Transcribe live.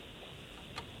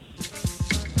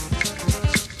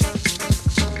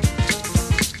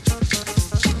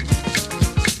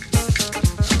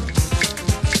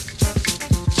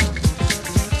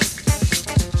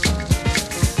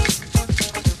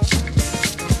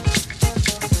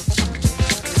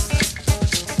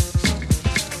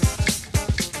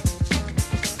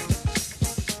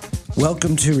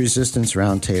Welcome to Resistance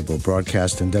Roundtable,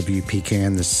 broadcast on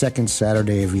WPKN the second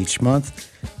Saturday of each month,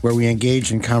 where we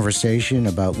engage in conversation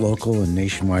about local and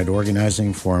nationwide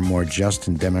organizing for a more just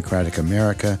and democratic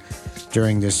America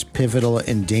during this pivotal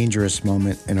and dangerous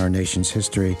moment in our nation's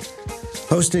history.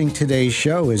 Hosting today's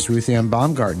show is Ruth Ann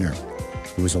Baumgartner,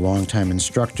 who is a longtime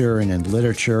instructor in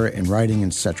literature and writing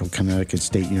in Central Connecticut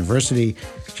State University.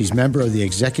 She's member of the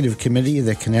Executive Committee of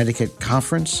the Connecticut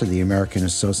Conference of the American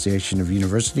Association of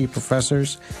University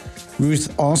Professors.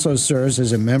 Ruth also serves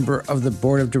as a member of the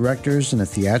Board of Directors and a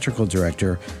theatrical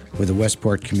director with the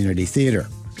Westport Community Theater.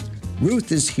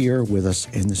 Ruth is here with us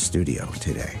in the studio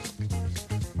today.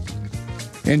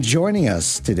 And joining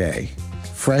us today,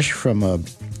 fresh from a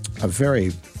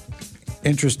very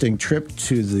interesting trip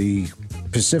to the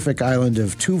Pacific island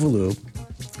of Tuvalu,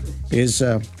 is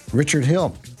Richard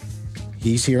Hill.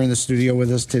 He's here in the studio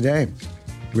with us today.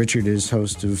 Richard is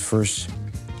host of First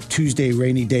Tuesday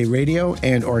Rainy Day Radio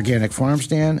and Organic Farm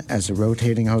Stand, as a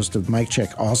rotating host of Mic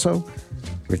Check also.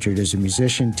 Richard is a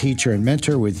musician, teacher, and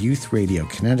mentor with Youth Radio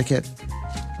Connecticut.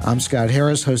 I'm Scott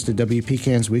Harris, host of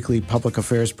WPKN's weekly public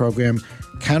affairs program,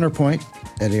 Counterpoint,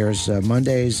 that airs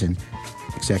Mondays, and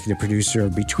executive producer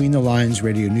of Between the Lines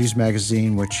Radio News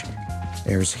Magazine, which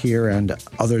airs here and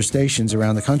other stations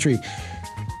around the country.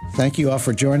 Thank you all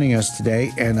for joining us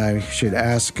today, and I should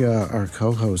ask our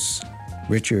co-hosts,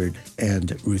 Richard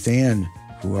and Ruth Ann,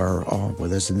 who are all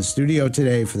with us in the studio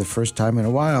today for the first time in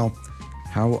a while.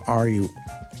 How are you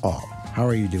all? How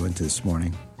are you doing this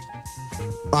morning?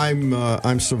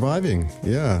 I'm surviving.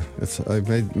 Yeah, I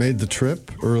made the trip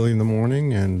early in the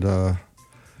morning, and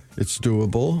it's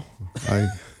doable.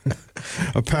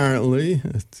 Apparently,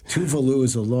 Tuvalu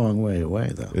is a long way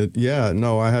away, though.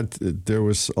 There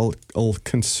was a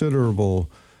considerable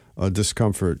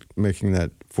discomfort making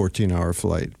that 14-hour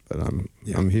flight, but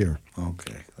I'm here.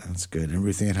 Okay, that's good. And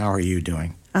Ruth Ann, how are you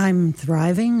doing? I'm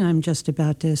thriving. I'm just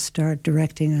about to start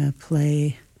directing a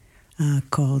play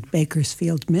called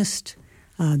Bakersfield Mist.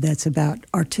 That's about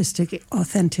artistic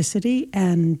authenticity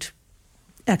and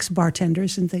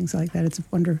ex-bartenders and things like that. It's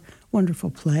a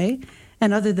wonderful play.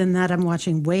 And other than that, I'm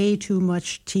watching way too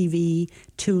much TV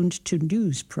tuned to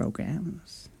news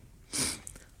programs.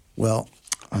 Well,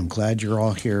 I'm glad you're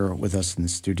all here with us in the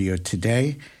studio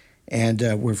today. And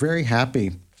we're very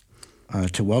happy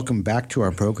to welcome back to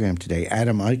our program today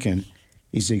Adam Eichen.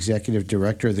 He's the executive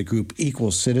director of the group Equal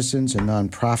Citizens, a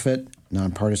nonprofit,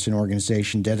 nonpartisan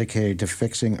organization dedicated to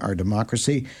fixing our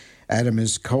democracy. Adam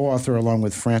is co-author, along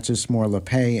with Frances Moore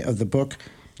Lappé, of the book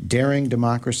Daring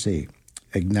Democracy: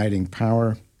 Igniting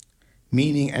Power,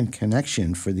 Meaning, and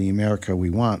Connection for the America We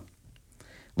Want.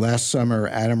 Last summer,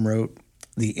 Adam wrote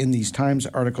the In These Times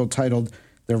article titled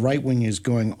The Right Wing is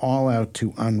Going All Out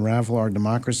to Unravel Our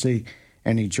Democracy,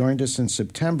 and he joined us in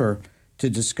September to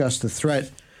discuss the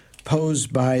threat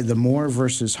posed by the Moore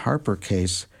versus Harper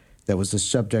case that was the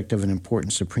subject of an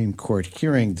important Supreme Court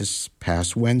hearing this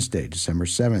past Wednesday, December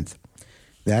 7th.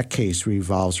 That case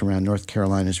revolves around North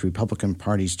Carolina's Republican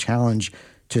Party's challenge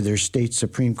to their state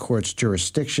Supreme Court's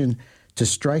jurisdiction to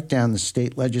strike down the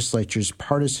state legislature's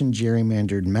partisan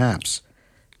gerrymandered maps.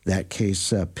 That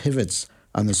case pivots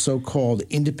on the so-called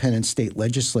independent state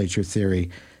legislature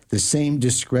theory, the same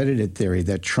discredited theory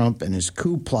that Trump and his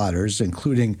coup plotters,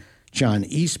 including John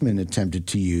Eastman, attempted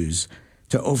to use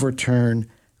to overturn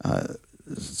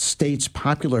states'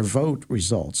 popular vote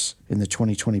results in the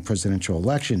 2020 presidential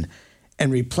election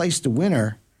and replace the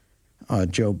winner,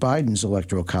 Joe Biden's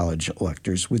Electoral College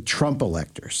electors, with Trump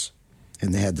electors.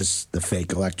 And they had the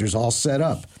fake electors all set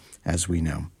up, as we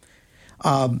know.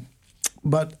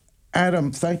 But,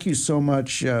 Adam, thank you so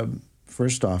much,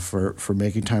 first off, for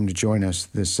making time to join us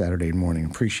this Saturday morning.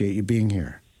 Appreciate you being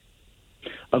here.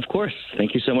 Of course.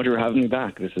 Thank you so much for having me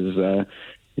back. These are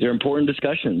important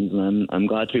discussions, and I'm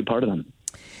glad to be part of them.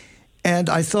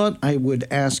 And I thought I would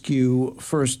ask you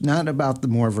first, not about the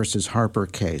Moore versus Harper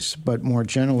case, but more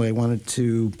generally, I wanted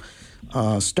to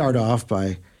start off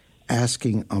by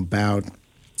asking about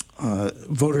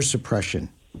voter suppression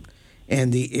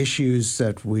and the issues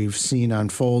that we've seen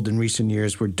unfold in recent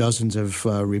years where dozens of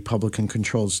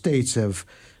Republican-controlled states have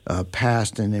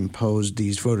passed and imposed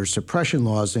these voter suppression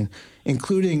laws,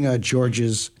 including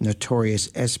Georgia's notorious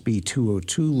SB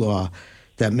 202 law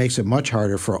that makes it much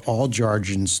harder for all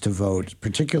Georgians to vote,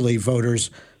 particularly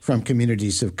voters from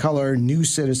communities of color, new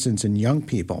citizens, and young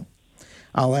people.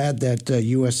 I'll add that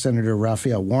U.S. Senator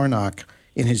Raphael Warnock,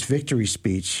 in his victory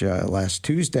speech last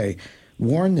Tuesday,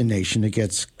 warned the nation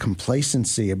against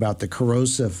complacency about the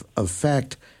corrosive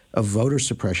effect of voter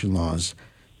suppression laws,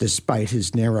 despite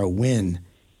his narrow win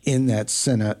in that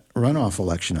Senate runoff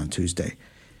election on Tuesday.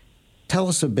 tell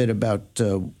us a bit about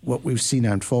what we've seen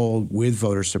unfold with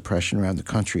voter suppression around the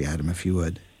country, Adam, if you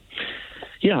would.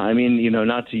 Yeah, I mean,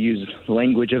 not to use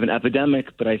language of an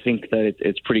epidemic, but I think that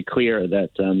it's pretty clear that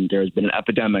there's been an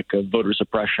epidemic of voter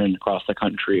suppression across the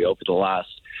country over the last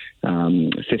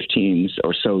 15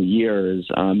 or so years,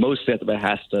 mostly at the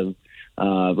behest of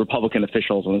Republican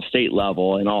officials on the state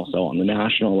level and also on the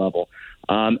national level.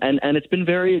 And it's been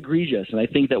very egregious. And I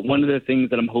think that one of the things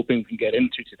that I'm hoping we can get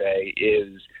into today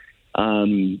is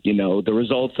the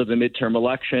results of the midterm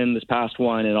election, this past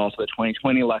one, and also the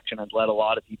 2020 election has led a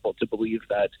lot of people to believe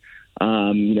that,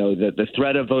 the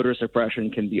threat of voter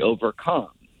suppression can be overcome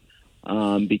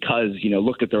because,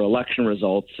 look at their election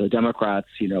results. Democrats,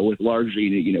 with large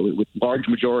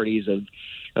majorities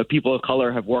of people of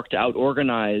color have worked to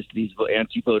out-organize these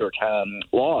anti-voter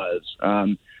laws.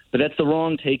 But that's the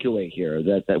wrong takeaway here,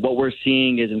 that what we're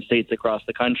seeing is in states across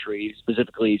the country,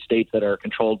 specifically states that are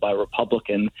controlled by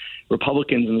Republicans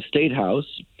in the state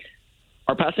house,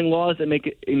 are passing laws that make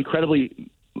it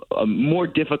incredibly more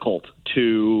difficult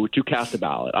to cast a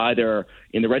ballot, either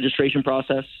in the registration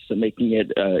process, so making it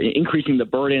increasing the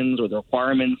burdens or the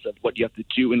requirements of what you have to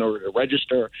do in order to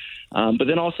register, but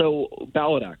then also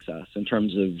ballot access in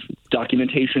terms of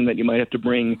documentation that you might have to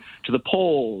bring to the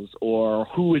polls, or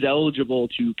who is eligible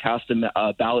to cast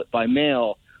a ballot by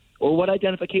mail, or what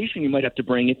identification you might have to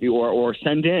bring if you or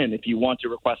send in if you want to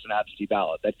request an absentee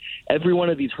ballot. That every one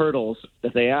of these hurdles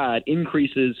that they add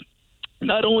increases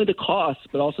not only the cost,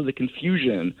 but also the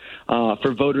confusion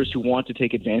for voters who want to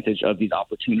take advantage of these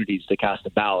opportunities to cast a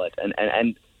ballot.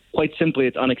 And quite simply,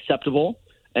 it's unacceptable.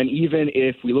 And even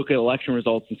if we look at election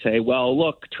results and say, well,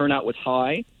 look, turnout was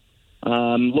high.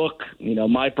 Look,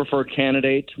 my preferred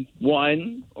candidate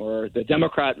won, or the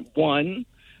Democrat won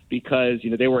because,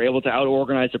 they were able to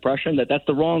out-organize suppression, that's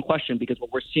the wrong question, because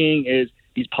what we're seeing is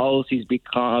these policies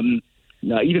become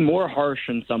even more harsh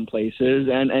in some places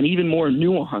and even more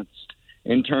nuanced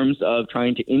in terms of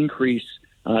trying to increase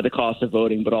the cost of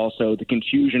voting, but also the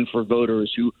confusion for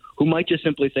voters who might just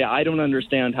simply say, I don't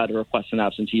understand how to request an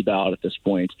absentee ballot at this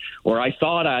point, or I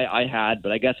thought I had,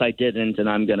 but I guess I didn't, and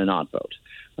I'm going to not vote.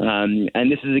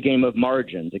 And this is a game of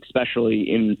margins, especially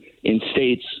in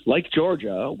states like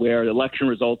Georgia, where election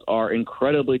results are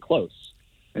incredibly close.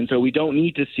 And so we don't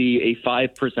need to see a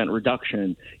 5%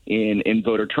 reduction in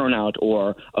voter turnout,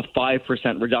 or a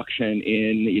 5% reduction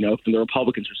in, from the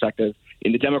Republicans' perspective,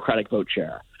 in the Democratic vote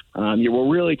share. We're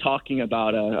really talking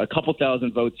about a couple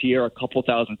thousand votes here, a couple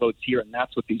thousand votes here, and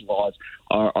that's what these laws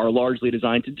are largely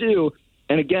designed to do.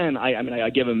 And again, I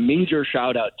give a major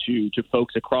shout out to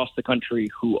folks across the country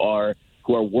who are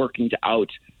working to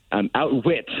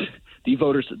outwit the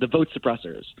vote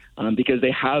suppressors, because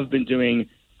they have been doing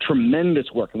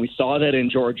tremendous work. And we saw that in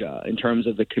Georgia in terms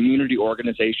of the community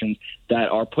organizations that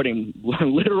are putting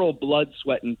literal blood,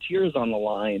 sweat, and tears on the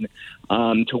line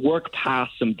to work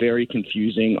past some very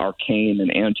confusing, arcane,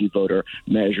 and anti-voter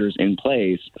measures in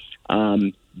place.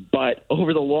 But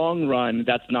over the long run,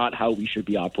 that's not how we should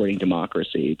be operating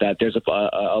democracy. That there's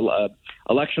a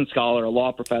election scholar, a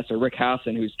law professor, Rick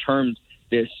Hasson, who's termed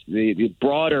this the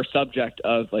broader subject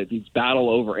of these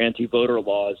battle over anti-voter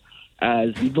laws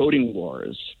as the voting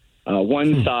wars.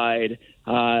 One side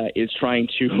is trying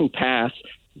to pass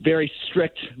very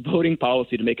strict voting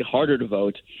policy to make it harder to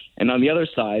vote. And on the other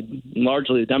side,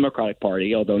 largely the Democratic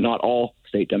Party, although not all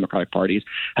state Democratic parties,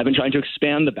 have been trying to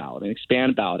expand the ballot and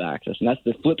expand ballot access. And that's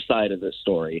the flip side of this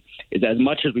story, is as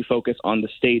much as we focus on the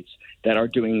states that are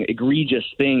doing egregious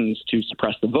things to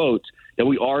suppress the vote, that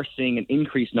we are seeing an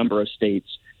increased number of states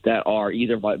that are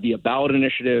either via ballot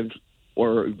initiative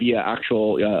or via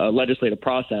actual legislative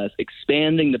process,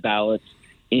 expanding the ballots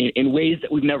in ways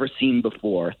that we've never seen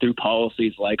before, through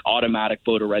policies like automatic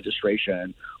voter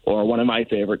registration, or one of my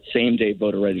favorites, same-day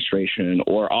voter registration,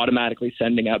 or automatically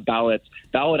sending out ballot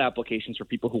applications for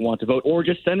people who want to vote, or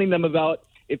just sending them about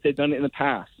if they've done it in the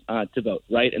past to vote,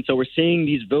 right? And so we're seeing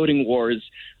these voting wars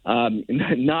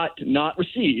not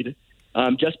recede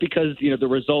just because, the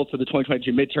results of the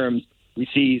 2022 midterms, we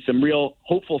see some real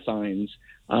hopeful signs.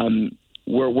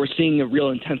 We're seeing a real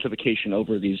intensification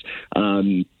over these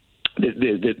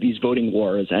these voting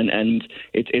wars, and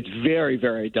it's very,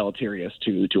 very deleterious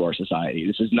to our society.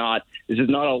 This is not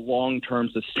a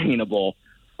long-term sustainable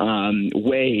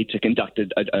way to conduct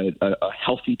a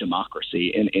healthy democracy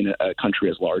in a country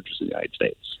as large as the United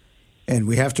States. And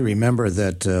we have to remember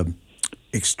that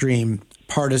extreme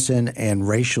partisan and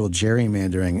racial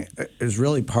gerrymandering is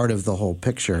really part of the whole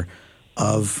picture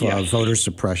of voter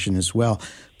suppression as well.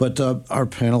 But our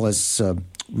panelists,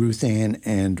 Ruth Ann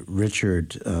and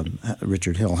Richard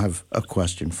Hill, have a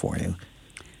question for you.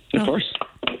 Of course.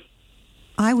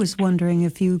 I was wondering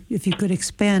if you could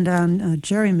expand on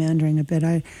gerrymandering a bit.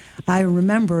 I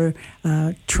remember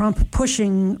Trump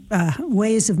pushing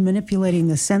ways of manipulating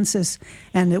the census,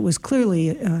 and it was clearly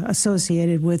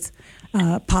associated with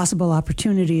possible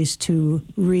opportunities to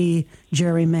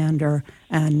re-gerrymander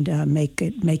and make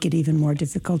it even more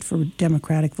difficult for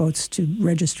Democratic votes to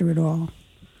register at all.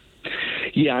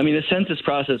 Yeah, I mean, the census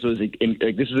process was, this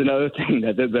is another thing,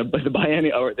 that the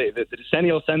biennial or the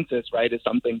decennial census, right, is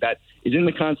something that is in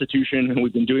the Constitution and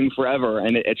we've been doing forever,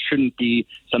 and it shouldn't be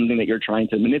something that you're trying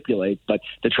to manipulate. But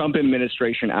the Trump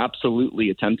administration absolutely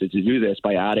attempted to do this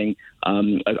by adding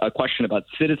a question about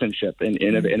citizenship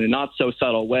in a not so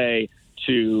subtle way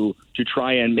to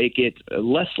try and make it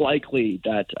less likely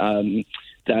that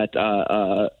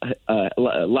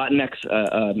Latinx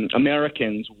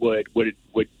Americans would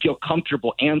feel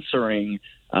comfortable answering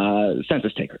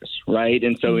census takers, right?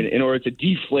 And so in order to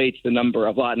deflate the number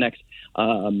of Latinx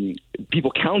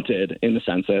people counted in the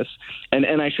census,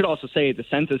 and I should also say the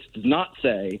census does not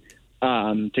say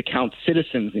to count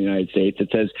citizens in the United States. It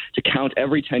says to count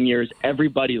every 10 years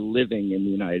everybody living in the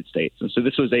United States. And so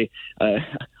this was a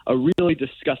really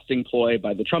disgusting ploy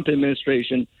by the Trump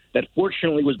administration that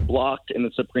fortunately was blocked in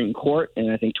the Supreme Court in,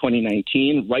 I think,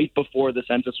 2019, right before the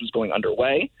census was going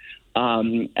underway.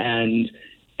 But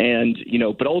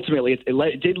ultimately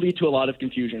it did lead to a lot of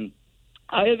confusion.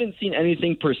 I haven't seen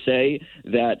anything per se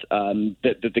that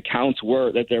the counts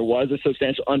were that there was a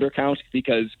substantial undercount,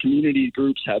 because community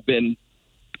groups have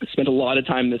spent a lot of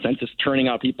time in the census turning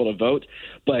out people to vote.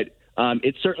 But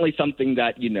it's certainly something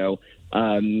that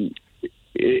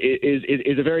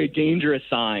is a very dangerous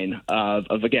sign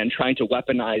of again trying to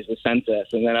weaponize the census,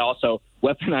 and then also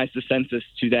weaponize the census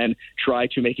to then try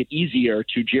to make it easier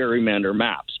to gerrymander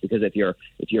maps. Because if you're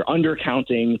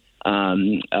undercounting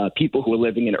people who are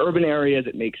living in urban areas,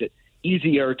 it makes it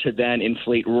easier to then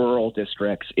inflate rural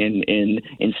districts in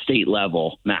state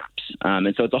level maps.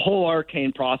 And so it's a whole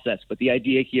arcane process. But the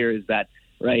idea here is that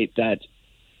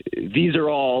these are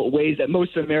all ways that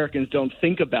most Americans don't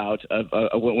think about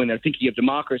when they're thinking of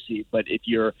democracy. But if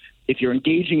you're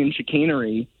engaging in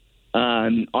chicanery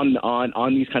on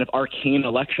these kind of arcane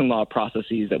election law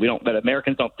processes that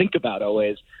Americans don't think about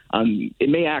always, it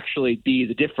may actually be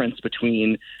the difference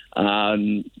between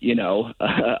a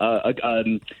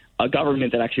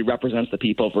government that actually represents the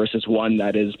people versus one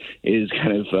that is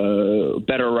kind of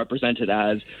better represented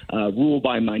as ruled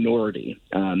by minority.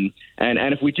 And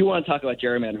if we do want to talk about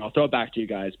gerrymandering, I'll throw it back to you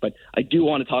guys, but I do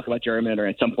want to talk about gerrymandering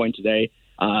at some point today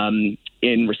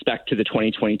in respect to the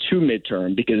 2022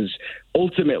 midterm, because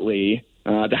ultimately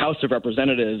the House of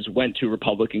Representatives went to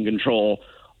Republican control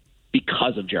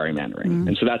because of gerrymandering.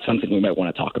 And so that's something we might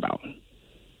want to talk about.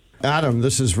 Adam,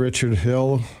 this is Richard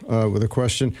Hill with a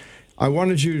question. I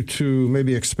wanted you to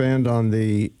maybe expand on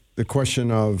the question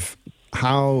of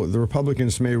how the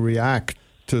Republicans may react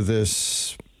to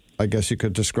this. I guess you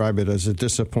could describe it as a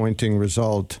disappointing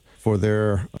result for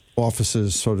their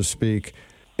offices, so to speak,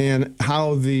 and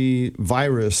how the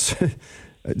virus,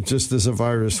 just as a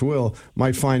virus will,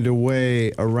 might find a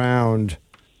way around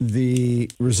the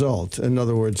result. In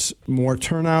other words, more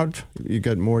turnout, you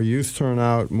get more youth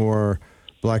turnout, more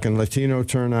Black and Latino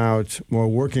turnout, more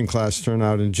working class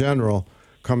turnout in general,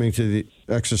 coming to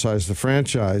exercise the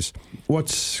franchise.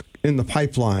 What's in the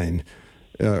pipeline,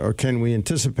 or can we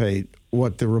anticipate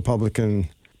what the Republican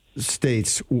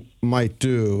states might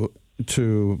do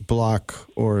to block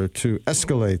or to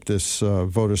escalate this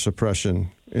voter suppression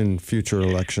in future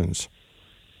elections?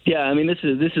 Yeah, I mean, this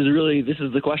is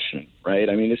the question, right?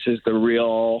 I mean, this is the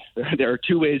real. There are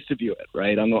two ways to view it,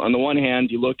 right? On the one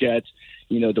hand, you look at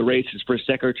the races for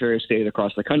Secretary of State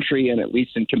across the country, and at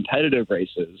least in competitive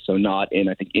races, so not in,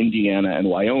 I think, Indiana and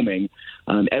Wyoming,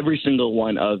 every single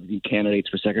one of the candidates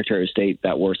for Secretary of State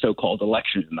that were so-called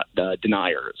election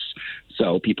deniers,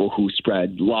 so people who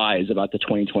spread lies about the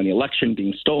 2020 election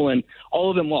being stolen, all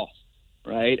of them lost,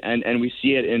 right? And we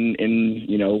see it in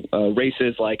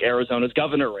races like Arizona's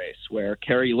governor race, where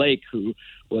Kari Lake, who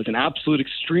was an absolute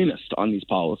extremist on these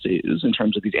policies in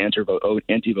terms of these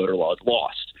anti-voter laws,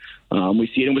 lost. We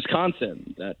see it in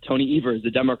Wisconsin that Tony Evers,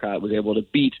 the Democrat, was able to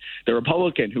beat the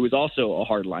Republican, who was also a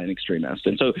hardline extremist.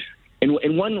 And so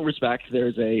in one respect,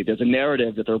 there's a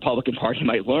narrative that the Republican Party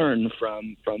might learn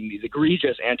from these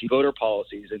egregious anti-voter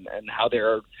policies and how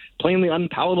they're plainly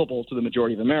unpalatable to the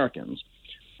majority of Americans.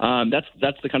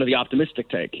 That's the kind of the optimistic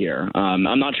take here.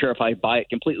 I'm not sure if I buy it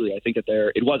completely. I think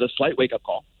that it was a slight wake-up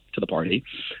call to the party.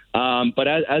 But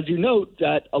as you note,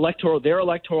 that their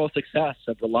electoral success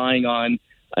of relying on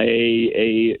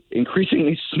a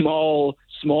increasingly small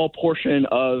portion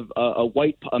of a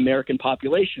white American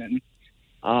population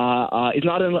is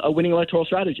not a winning electoral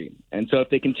strategy. And so if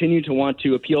they continue to want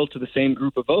to appeal to the same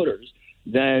group of voters,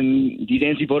 then these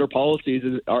anti-voter policies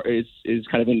is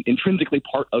kind of an intrinsically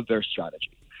part of their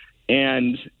strategy.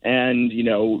 And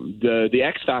the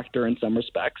X factor in some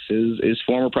respects is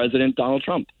former President Donald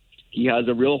Trump. He has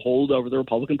a real hold over the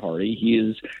Republican Party. He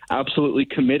is absolutely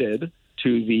committed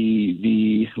to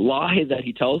the lie that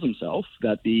he tells himself,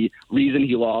 that the reason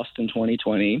he lost in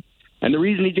 2020 and the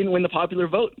reason he didn't win the popular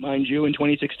vote, mind you, in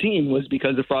 2016 was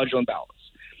because of fraudulent ballots.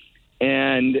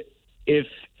 And if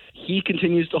he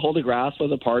continues to hold a grasp of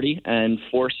the party and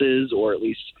forces, or at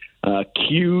least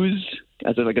cues,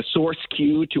 as like a source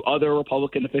cue to other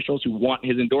Republican officials who want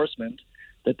his endorsement,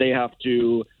 that they have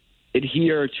to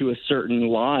adhere to a certain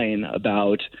line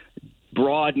about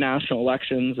broad national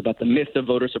elections, about the myth of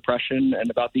voter suppression,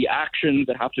 and about the actions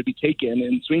that have to be taken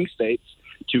in swing states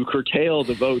to curtail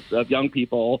the votes of young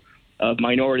people, of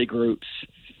minority groups,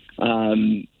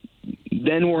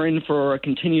 then we're in for a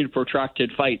continued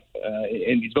protracted fight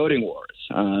in these voting wars.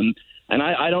 And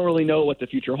I don't really know what the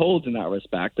future holds in that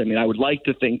respect. I mean, I would like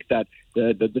to think that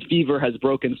the fever has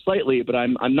broken slightly, but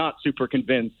I'm not super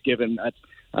convinced, given that,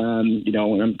 and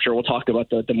I'm sure we'll talk about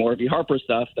the Moore v. Harper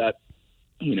stuff, that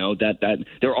that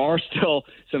there are still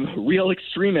some real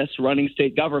extremists running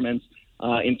state governments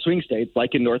in swing states,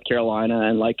 like in North Carolina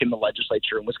and like in the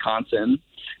legislature in Wisconsin,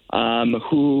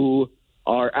 who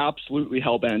are absolutely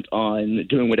hell-bent on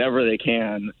doing whatever they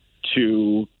can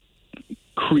to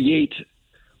create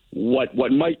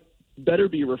what might better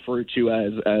be referred to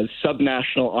as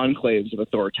subnational enclaves of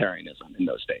authoritarianism in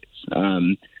those states.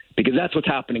 Because that's what's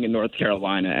happening in North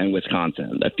Carolina and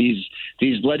Wisconsin, that these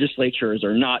legislatures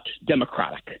are not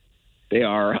democratic. They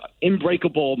are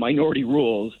unbreakable minority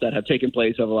rules that have taken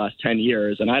place over the last 10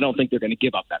 years, and I don't think they're going to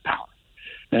give up that power.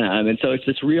 And so it's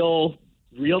this real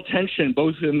tension,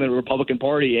 both in the Republican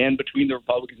Party and between the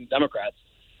Republicans and Democrats,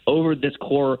 over this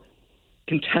core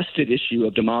contested issue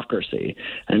of democracy.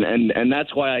 And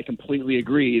that's why I completely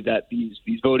agree that these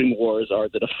voting wars are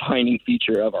the defining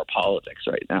feature of our politics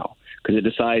right now, because it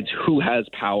decides who has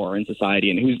power in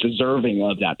society and who's deserving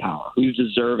of that power, who's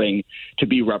deserving to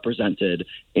be represented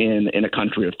in a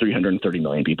country of 330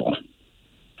 million people.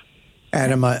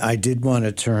 Adam, I did want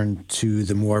to turn to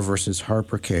the Moore versus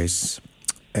Harper case,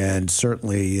 and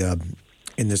certainly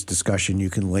in this discussion you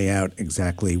can lay out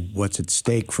exactly what's at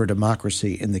stake for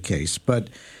democracy in the case. But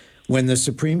when the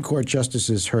Supreme Court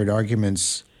justices heard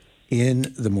arguments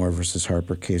in the Moore versus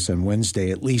Harper case on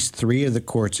Wednesday, at least three of the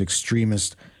court's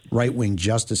extremist right-wing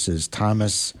justices,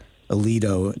 Thomas,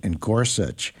 Alito, and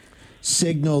Gorsuch,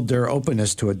 signaled their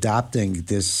openness to adopting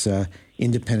this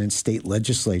independent state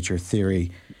legislature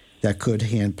theory that could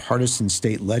hand partisan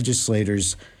state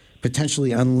legislators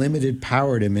potentially unlimited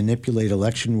power to manipulate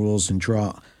election rules and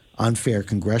draw unfair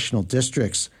congressional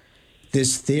districts.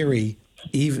 This theory,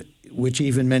 which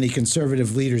even many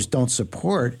conservative leaders don't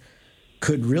support,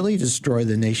 could really destroy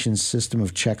the nation's system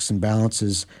of checks and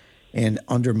balances and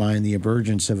undermine the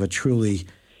emergence of a truly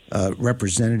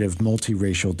representative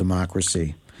multiracial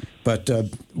democracy. But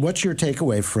what's your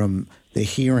takeaway from the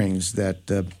hearings that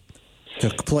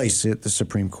took place at the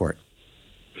Supreme Court?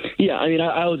 Yeah, I mean,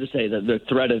 I will just say that the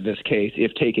threat of this case,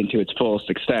 if taken to its fullest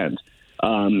extent,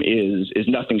 is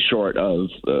nothing short of,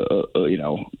 I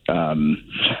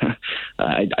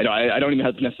don't even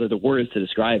have necessarily the words to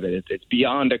describe it. It's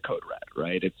beyond a code red,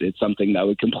 right? It's something that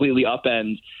would completely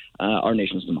upend our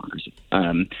nation's democracy.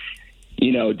 I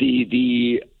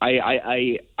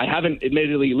haven't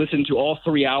admittedly listened to all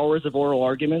 3 hours of oral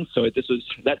arguments, so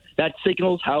that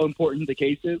signals how important the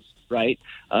case is, right?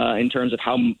 In terms of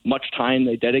how much time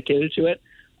they dedicated to it.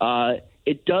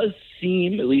 It does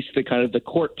seem, at least the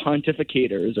court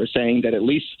pontificators are saying that at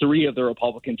least three of the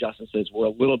Republican justices were a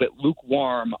little bit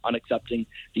lukewarm on accepting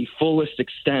the fullest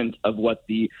extent of what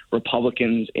the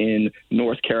Republicans in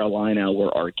North Carolina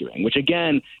were arguing, which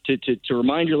again, to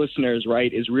remind your listeners,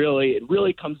 right, it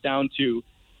really comes down to,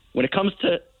 when it comes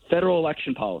to federal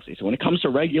election policy, so when it comes to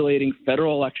regulating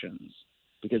federal elections,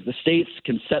 because the states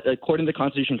can set, according to the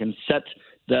Constitution, can set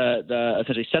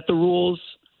essentially set the rules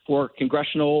for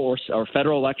congressional or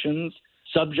federal elections,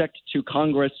 subject to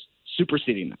Congress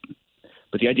superseding them.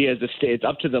 But the idea is it's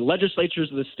up to the legislatures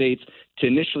of the states to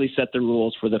initially set the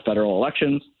rules for the federal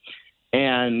elections.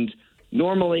 And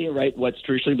normally, right, what's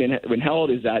traditionally been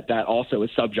held is that also is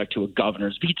subject to a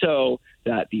governor's veto,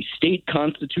 that the state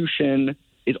constitution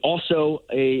is also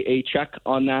a check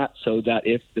on that, so that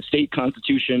if the state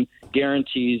constitution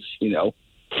guarantees,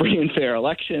 free and fair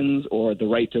elections or the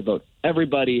right to vote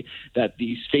everybody, that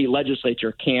the state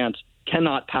legislature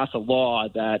cannot pass a law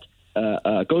that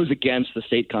goes against the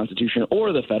state constitution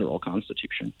or the federal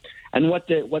constitution. And what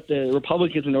the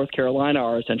Republicans in North Carolina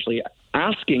are essentially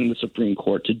asking the Supreme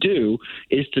Court to do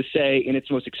is to say, in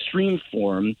its most extreme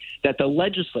form, that the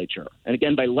legislature, and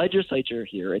again by legislature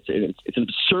here, it's an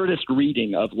absurdist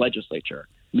reading of legislature,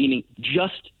 meaning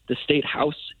just the state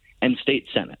House and state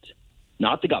Senate,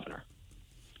 not the governor,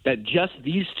 that just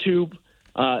these two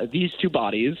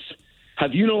bodies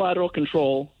have unilateral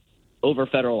control over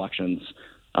federal elections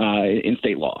in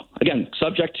state law. Again,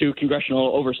 subject to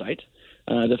congressional oversight.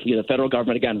 The federal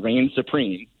government, again, reigns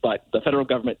supreme, but the federal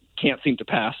government can't seem to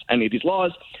pass any of these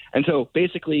laws. And so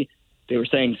basically they were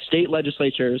saying state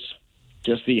legislatures,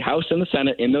 just the House and the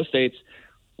Senate in those states,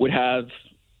 would have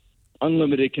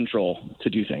unlimited control to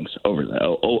do things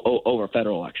over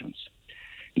federal elections.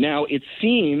 Now, it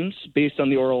seems, based on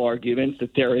the oral arguments,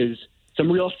 that there is some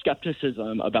real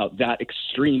skepticism about that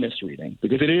extremist reading,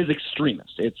 because it is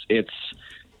extremist. It's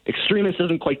extremist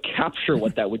doesn't quite capture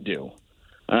what that would do.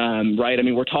 Right? I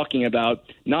mean, we're talking about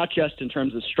not just in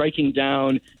terms of striking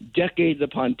down decades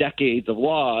upon decades of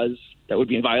laws that would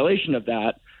be in violation of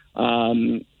that,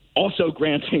 also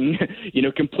granting,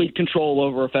 complete control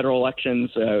over federal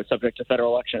elections, subject to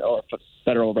federal election or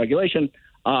federal regulation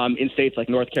in states like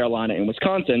North Carolina and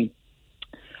Wisconsin.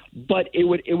 But it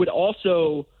would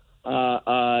also,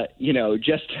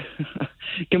 just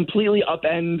completely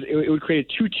upend. It would create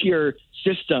a two-tier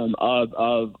system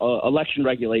of election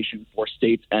regulation for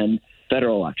states and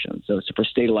federal elections. So for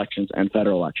state elections and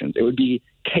federal elections, it would be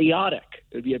chaotic.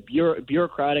 It would be a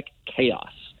bureaucratic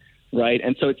chaos, right?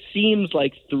 And so it seems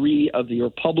like three of the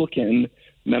Republican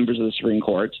members of the Supreme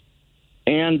Court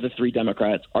and the three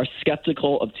Democrats are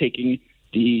skeptical of taking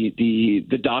the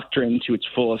doctrine to its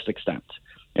fullest extent.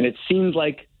 And it seems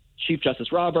like Chief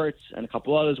Justice Roberts and a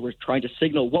couple others were trying to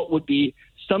signal what would be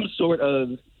some sort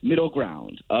of middle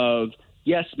ground of,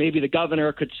 yes, maybe the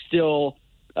governor could still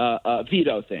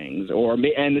veto things,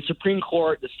 and the Supreme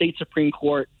Court, the state Supreme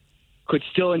Court, could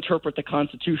still interpret the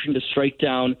Constitution to strike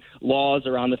down laws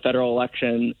around the federal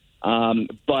election,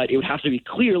 but it would have to be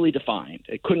clearly defined.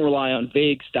 It couldn't rely on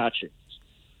vague statutes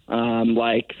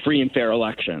like free and fair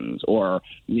elections or,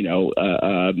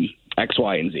 X,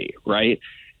 Y, and Z, right?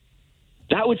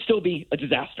 That would still be a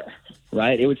disaster,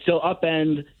 right? It would still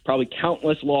upend probably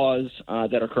countless laws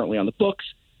that are currently on the books.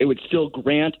 It would still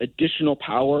grant additional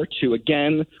power to,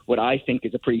 again, what I think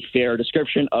is a pretty fair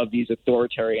description of these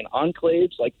authoritarian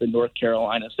enclaves like the North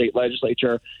Carolina state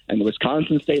legislature and the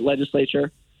Wisconsin state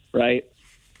legislature, right?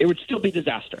 It would still be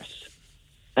disastrous.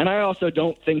 And I also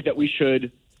don't think that we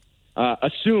should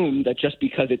assume that just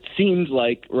because it seems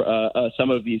like some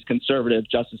of these conservative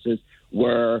justices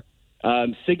were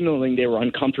signaling they were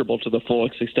uncomfortable to the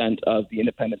fullest extent of the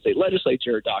independent state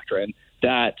legislature doctrine,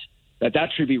 that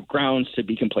should be grounds to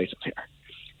be complacent here.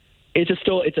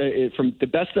 From the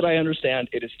best that I understand,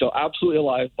 it is still absolutely a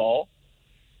live ball.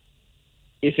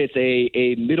 If it's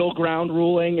a middle ground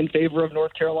ruling in favor of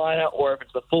North Carolina, or if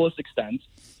it's the fullest extent,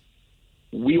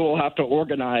 we will have to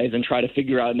organize and try to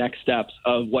figure out next steps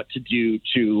of what to do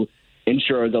to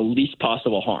ensure the least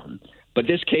possible harm. But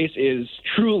this case is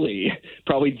truly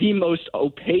probably the most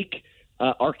opaque,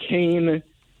 arcane,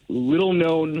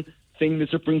 little-known thing the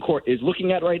Supreme Court is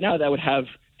looking at right now that would have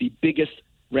the biggest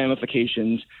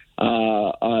ramifications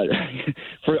for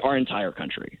our entire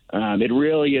country. It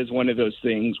really is one of those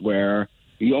things where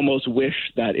you almost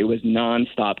wish that it was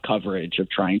nonstop coverage of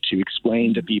trying to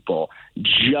explain to people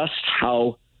just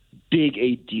how big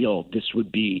a deal this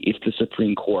would be if the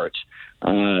Supreme Court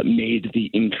made the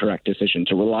incorrect decision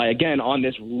to rely, again, on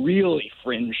this really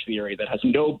fringe theory that has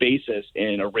no basis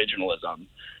in originalism.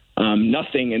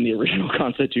 Nothing in the original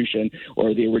Constitution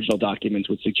or the original documents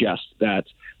would suggest that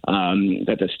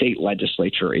the state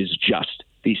legislature is just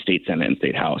the state Senate and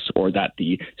state House, or that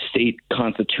the state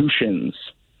constitutions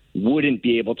wouldn't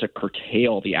be able to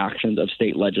curtail the actions of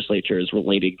state legislatures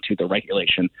relating to the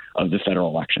regulation of the federal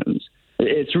elections.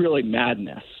 It's really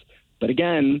madness. But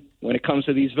again, when it comes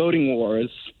to these voting wars,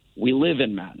 we live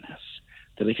in madness.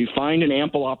 That if you find an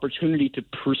ample opportunity to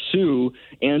pursue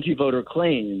anti-voter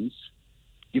claims,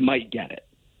 you might get it.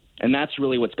 And that's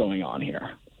really what's going on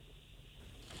here.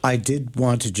 I did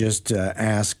want to just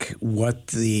ask what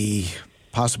the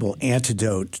possible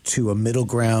antidote to a middle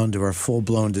ground or a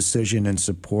full-blown decision in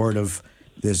support of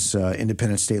this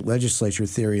independent state legislature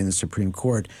theory in the Supreme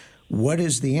Court. What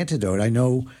is the antidote? I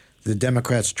know the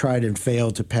Democrats tried and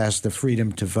failed to pass the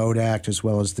Freedom to Vote Act as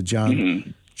well as the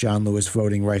John Lewis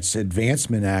Voting Rights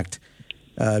Advancement Act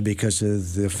because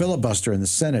of the filibuster in the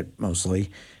Senate mostly.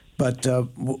 But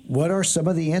what are some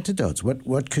of the antidotes?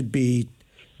 What could be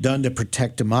done to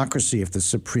protect democracy if the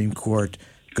Supreme Court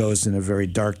goes in a very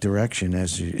dark direction,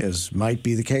 as might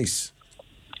be the case.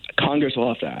 Congress will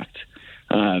have to act.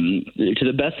 To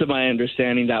the best of my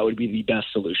understanding, that would be the best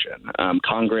solution.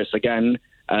 Congress, again,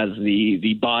 as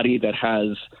the body that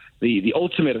has the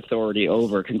ultimate authority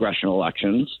over congressional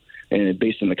elections, and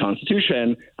based on the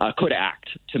Constitution, could act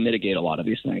to mitigate a lot of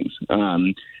these things.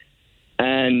 And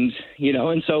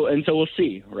so we'll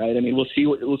see, right? I mean, we'll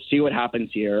see what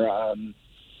happens here.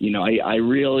 I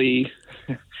really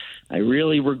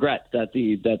regret that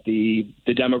the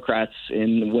Democrats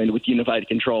with unified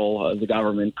control of the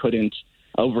government couldn't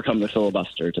overcome the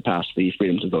filibuster to pass the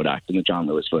Freedom to Vote Act and the John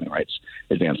Lewis Voting Rights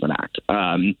Advancement Act.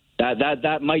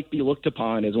 That might be looked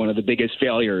upon as one of the biggest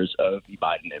failures of the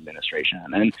Biden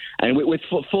administration. And with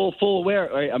full aware,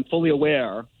 right, I'm fully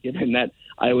aware, given that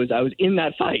I was in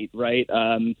that fight, right?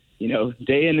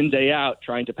 Day in and day out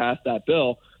trying to pass that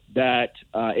bill, that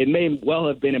it may well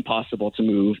have been impossible to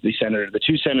move the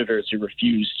two senators who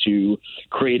refused to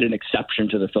create an exception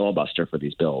to the filibuster for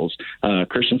these bills,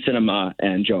 Kyrsten Sinema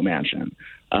and Joe Manchin.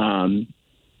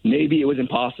 Maybe it was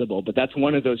impossible, but that's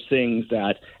one of those things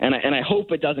that, and I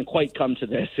hope it doesn't quite come to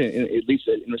this, at least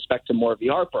in respect to Moore v.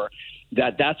 Harper,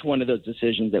 that's one of those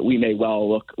decisions that we may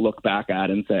well look back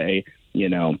at and say,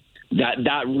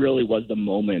 that really was the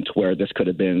moment where this could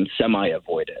have been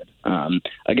semi-avoided.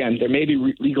 Again, there may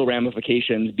be legal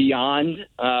ramifications beyond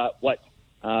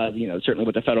certainly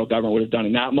what the federal government would have done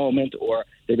in that moment, or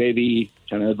there may be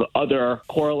kind of other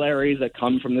corollaries that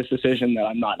come from this decision that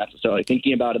I'm not necessarily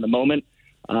thinking about in the moment.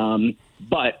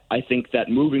 But I think that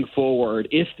moving forward,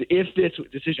 if this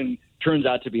decision turns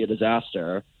out to be a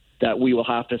disaster, that we will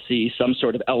have to see some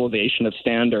sort of elevation of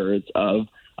standards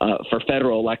for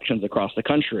federal elections across the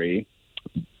country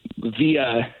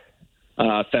via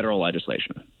federal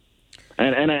legislation.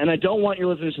 And I don't want your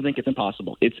listeners to think it's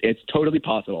impossible. It's totally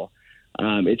possible.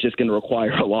 It's just going to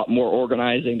require a lot more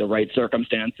organizing, the right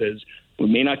circumstances. We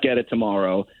may not get it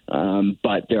tomorrow,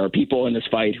 but there are people in this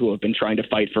fight who have been trying to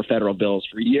fight for federal bills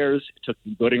for years. It took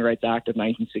the Voting Rights Act of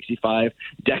 1965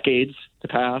 decades to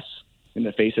pass in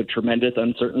the face of tremendous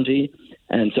uncertainty.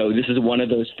 And so this is one of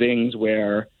those things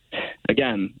where,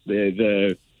 again,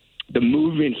 the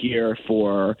movement here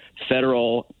for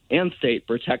federal and state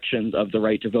protections of the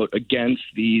right to vote against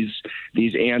these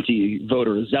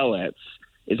anti-voter zealots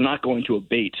is not going to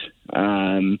abate,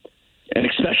 and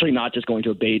especially not just going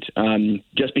to abate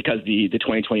just because the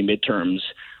 2020 midterms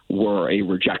were a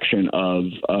rejection of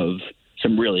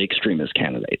some really extremist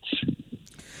candidates.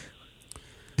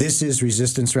 This is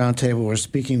Resistance Roundtable. We're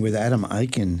speaking with Adam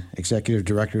Eichen, Executive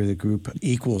Director of the group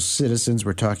Equal Citizens.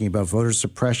 We're talking about voter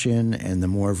suppression and the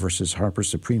Moore versus Harper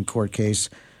Supreme Court case.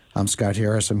 I'm Scott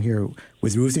Harris. I'm here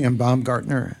with Ruth Ann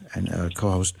Baumgartner and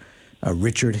co-host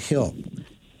Richard Hill.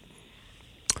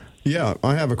 Yeah,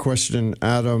 I have a question,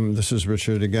 Adam. This is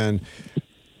Richard again.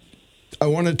 I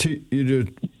wanted you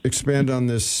to expand on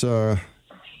this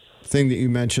thing that you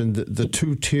mentioned, the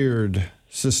two-tiered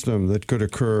system that could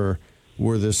occur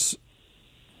were this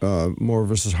Moore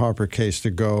versus Harper case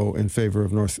to go in favor of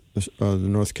the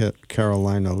North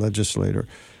Carolina legislature.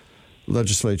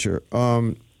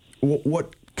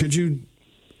 What could you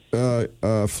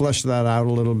flesh that out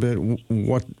a little bit?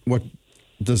 What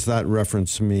does that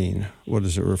reference mean? What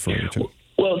is it referring to?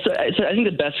 Well, so I think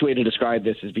the best way to describe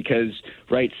this is because,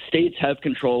 right, states have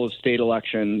control of state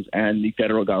elections and the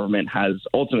federal government has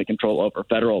ultimate control over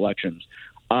federal elections.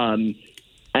 And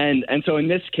so in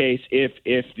this case,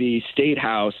 if the state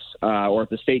house or if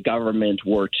the state government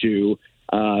were to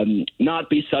not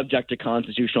be subject to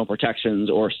constitutional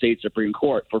protections or state Supreme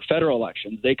Court for federal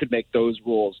elections, they could make those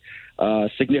rules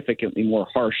significantly more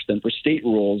harsh than for state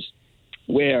rules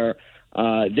where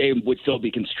they would still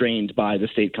be constrained by the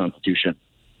state constitution.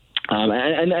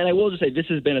 And I will just say this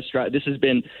has been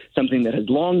something that has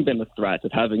long been a threat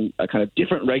of having a kind of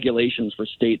different regulations for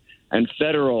state and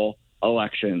federal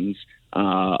elections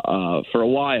for a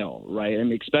while, right? I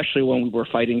mean, especially when we were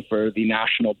fighting for the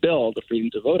national bill, the Freedom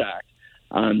to Vote Act,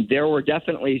 there was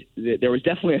definitely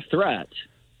a threat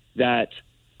that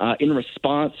in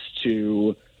response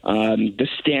to the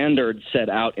standards set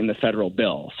out in the federal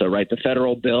bill. So, right, the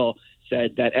federal bill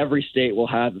said that every state will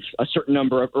have a certain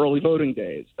number of early voting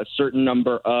days, a certain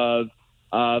number of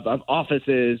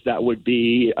offices that would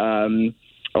be, it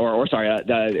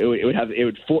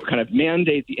would kind of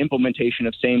mandate the implementation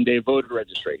of same-day voter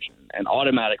registration and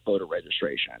automatic voter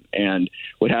registration, and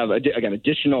would have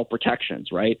additional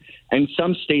protections, right? And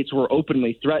some states were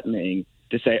openly threatening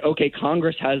to say, okay,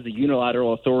 Congress has the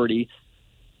unilateral authority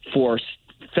for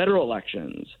federal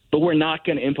elections, but we're not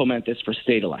going to implement this for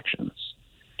state elections.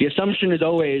 The assumption is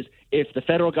always if the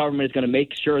federal government is going to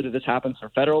make sure that this happens for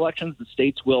federal elections, the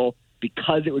states will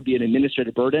because it would be an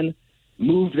administrative burden,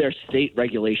 move their state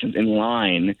regulations in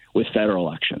line with federal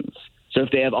elections. So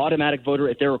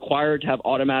if they're required to have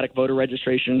automatic voter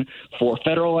registration for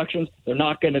federal elections, they're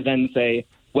not going to then say,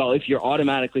 well, if you're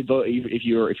automatically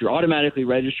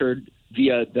registered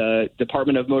via the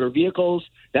Department of Motor Vehicles,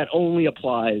 that only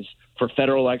applies for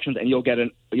federal elections, and you'll get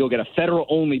a federal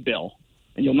only bill,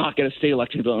 and you'll not get a state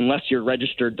election bill unless you're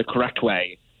registered the correct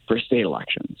way for state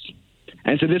elections.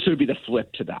 And so this would be the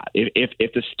flip to that.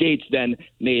 If the states then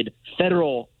made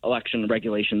federal election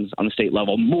regulations on the state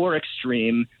level more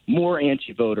extreme, more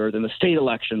anti-voter than the state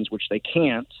elections, which they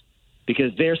can't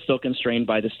because they're still constrained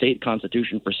by the state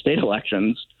constitution for state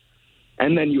elections,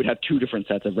 and then you would have two different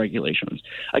sets of regulations.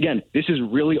 Again, this is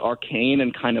really arcane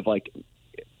and kind of like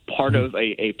part of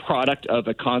a product of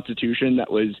a constitution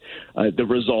that was the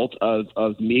result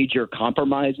of major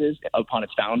compromises upon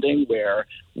its founding, where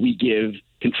we give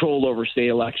control over state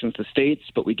elections to states,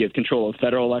 but we give control of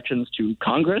federal elections to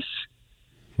Congress.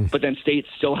 But then states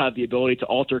still have the ability to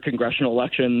alter congressional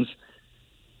elections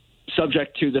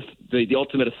subject to the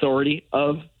ultimate authority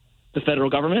of the federal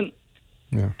government.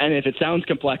 Yeah. And if it sounds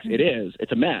complex, it is.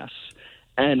 It's a mess.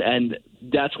 And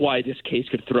that's why this case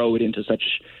could throw it into such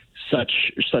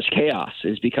chaos,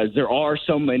 is because there are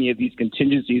so many of these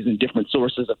contingencies and different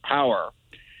sources of power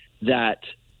that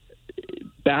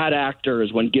bad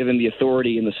actors, when given the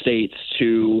authority in the states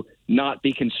to not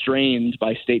be constrained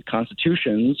by state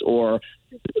constitutions or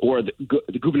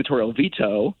the gubernatorial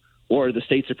veto or the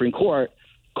state Supreme Court,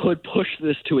 could push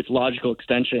this to its logical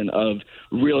extension of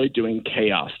really doing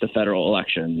chaos to federal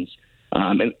elections.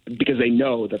 And because they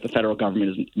know that the federal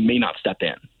government may not step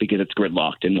in because it's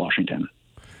gridlocked in Washington.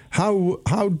 How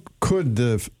could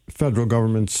the federal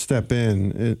government step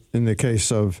in the case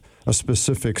of a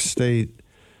specific state,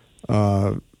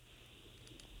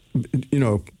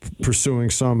 pursuing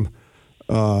some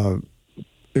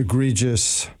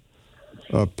egregious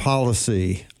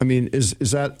policy? I mean,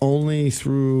 is that only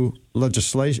through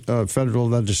legislation, federal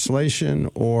legislation,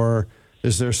 or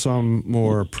is there some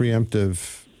more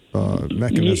preemptive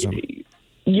mechanism?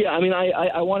 Yeah, I mean,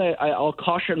 I'll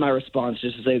caution my response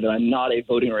just to say that I'm not a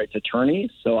voting rights attorney,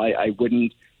 so I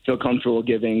wouldn't feel comfortable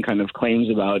giving kind of claims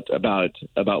about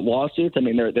lawsuits. I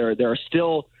mean, there are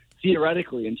still,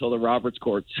 theoretically, until the Roberts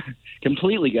Courts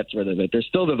completely gets rid of it, there's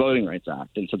still the Voting Rights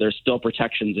Act, and so there's still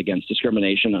protections against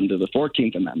discrimination under the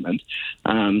 14th Amendment.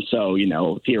 So,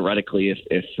 theoretically,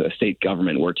 if a state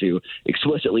government were to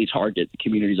explicitly target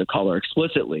communities of color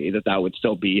explicitly, that would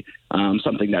still be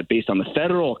something that, based on the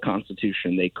federal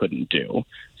Constitution, they couldn't do.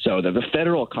 So that the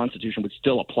federal Constitution would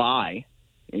still apply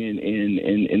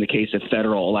in the case of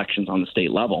federal elections on the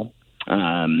state level.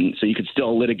 So you could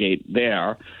still litigate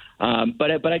there.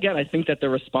 But again, I think that the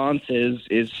response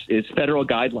is federal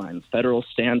guidelines, federal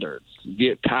standards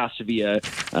passed via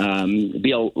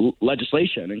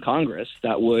legislation in Congress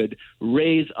that would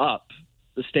raise up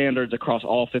the standards across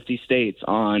all 50 states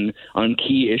on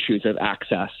key issues of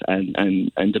access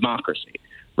and democracy.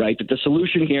 Right? That the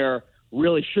solution here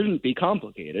really shouldn't be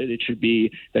complicated. It should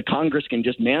be that Congress can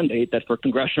just mandate that for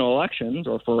congressional elections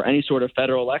or for any sort of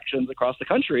federal elections across the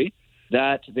country,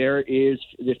 that there is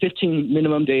the 15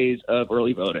 minimum days of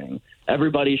early voting.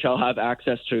 Everybody shall have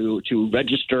access to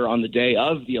register on the day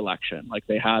of the election, like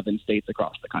they have in states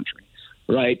across the country,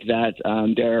 right? That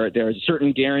there is a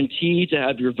certain guarantee to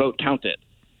have your vote counted,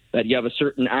 that you have a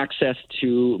certain access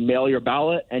to mail your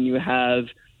ballot, and you have,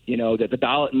 that the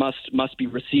ballot must be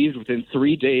received within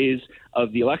 3 days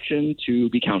of the election to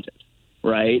be counted,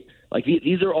 right? Like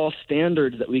these are all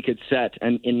standards that we could set,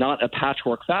 and in not a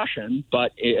patchwork fashion,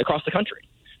 but across the country.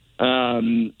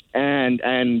 And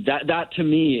that to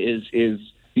me is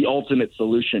the ultimate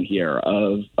solution here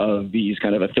of these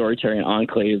kind of authoritarian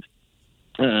enclave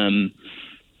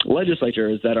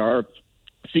legislatures that are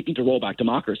seeking to roll back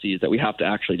democracies, that we have to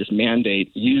actually just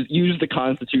mandate, use the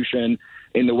Constitution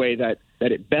in the way that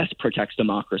it best protects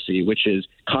democracy, which is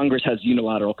Congress has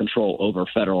unilateral control over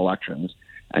federal elections.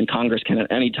 And Congress can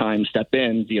at any time step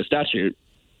in via statute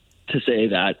to say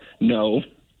that, no,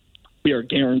 we are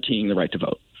guaranteeing the right to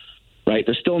vote, right?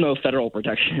 There's still no federal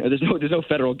protection. There's no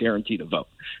federal guarantee to vote,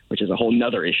 which is a whole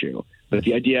nother issue. But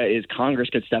the idea is Congress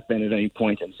could step in at any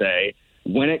point and say,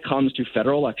 when it comes to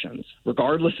federal elections,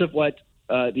 regardless of what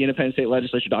the independent state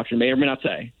legislature doctrine may or may not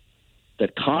say,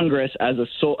 that Congress, as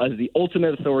the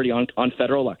ultimate authority on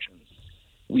federal elections,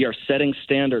 we are setting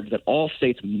standards that all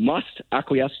states must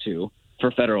acquiesce to for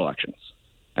federal elections.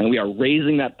 And we are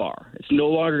raising that bar. It's no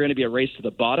longer going to be a race to the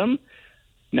bottom.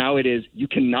 Now it is, you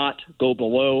cannot go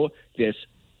below this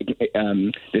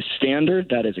standard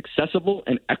that is accessible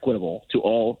and equitable to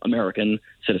all American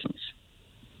citizens.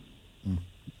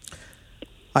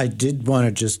 I did want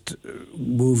to just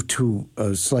move to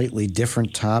a slightly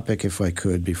different topic, if I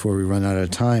could, before we run out of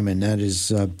time, and that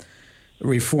is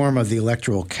reform of the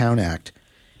Electoral Count Act.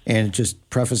 And just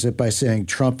preface it by saying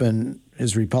Trump and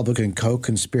his Republican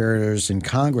co-conspirators in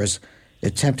Congress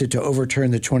attempted to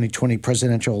overturn the 2020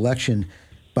 presidential election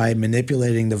by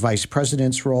manipulating the vice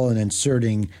president's role and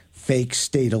inserting fake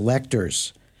state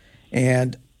electors.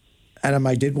 And Adam,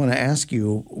 I did want to ask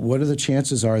you, what are the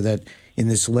chances are that in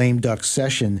this lame duck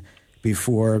session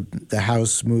before the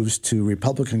House moves to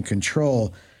Republican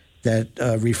control, that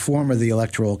reform of the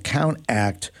Electoral Count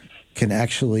Act can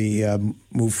actually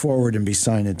move forward and be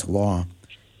signed into law?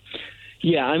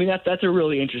 Yeah, I mean that's a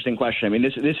really interesting question. I mean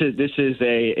this is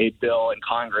a bill in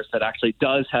Congress that actually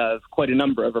does have quite a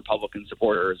number of Republican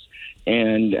supporters,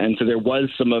 and so there was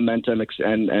some momentum.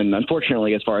 And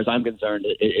unfortunately, as far as I'm concerned,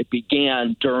 it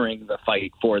began during the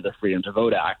fight for the Freedom to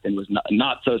Vote Act, and was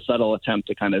not so subtle attempt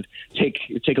to kind of take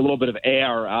a little bit of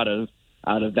air out of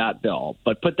that bill.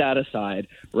 But put that aside,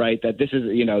 right? That this is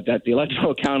that the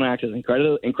Electoral Count Act is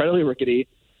incredibly rickety.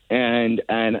 And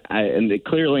it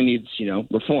clearly needs,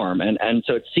 reform. And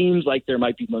so it seems like there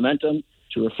might be momentum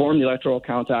to reform the Electoral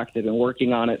Count Act. They've been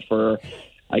working on it for,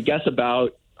 I guess,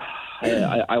 about,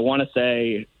 I want to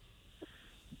say,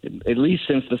 at least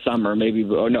since the summer, maybe.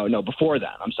 Oh, no, before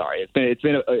that. I'm sorry. It's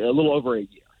been a little over a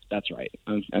year. That's right.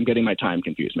 I'm getting my time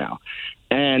confused now.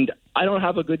 And I don't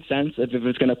have a good sense if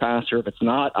it's going to pass or if it's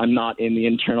not. I'm not in the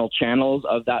internal channels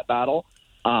of that battle.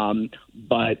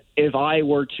 But if I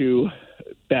were to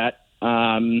bet,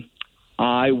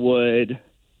 I would.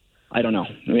 I don't know.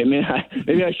 Maybe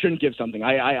I shouldn't give something.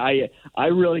 I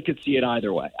really could see it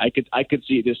either way. I could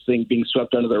see this thing being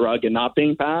swept under the rug and not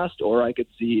being passed, or I could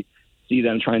see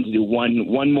them trying to do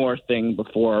one more thing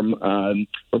before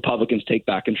Republicans take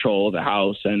back control of the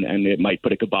House, and it might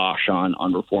put a kibosh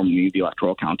on reforming the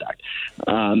Electoral Count Act.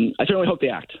 I certainly hope they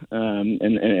act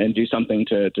and do something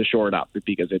to shore it up,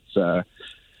 because it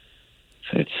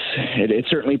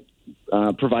certainly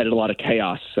provided a lot of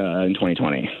chaos in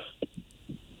 2020.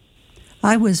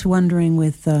 I was wondering,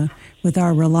 with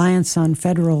our reliance on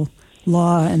federal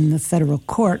law and the federal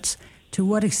courts, to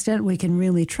what extent we can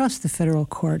really trust the federal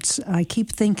courts. I keep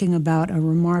thinking about a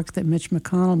remark that Mitch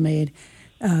McConnell made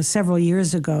several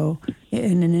years ago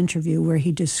in an interview where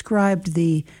he described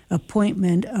the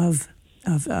appointment of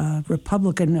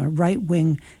Republican or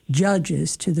right-wing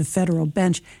judges to the federal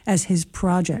bench as his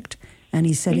project. And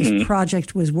he said his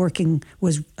project was working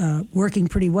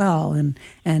pretty well, and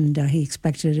he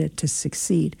expected it to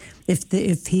succeed.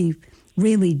 If he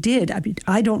really did, I mean,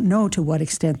 I don't know to what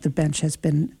extent the bench has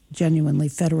been genuinely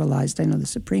federalized. I know the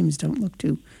Supremes don't look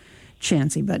too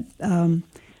chancy, but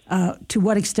to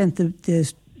what extent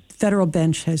the federal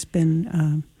bench has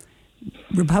been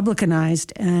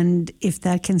Republicanized, and if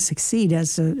that can succeed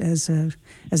as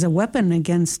a weapon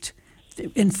against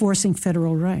enforcing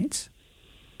federal rights.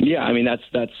 Yeah, I mean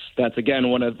that's again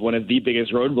one of the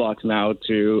biggest roadblocks now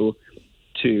to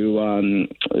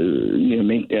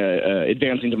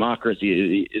advancing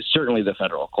democracy is certainly the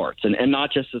federal courts, and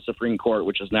not just the Supreme Court,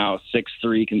 which is now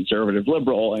 6-3 conservative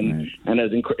liberal and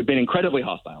has been incredibly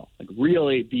hostile, like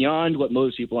really beyond what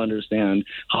most people understand,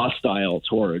 hostile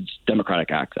towards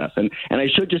democratic access. And I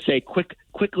should just say quick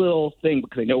little thing,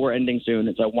 because I know we're ending soon,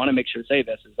 and so I want to make sure to say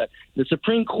this, is that the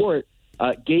Supreme Court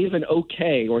gave an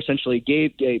okay, or essentially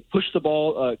pushed the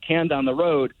ball can down the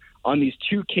road on these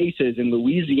two cases in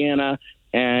Louisiana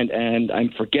and I'm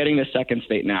forgetting the second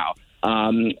state now,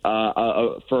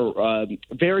 for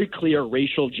very clear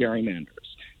racial gerrymanders.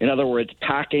 In other words,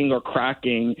 packing or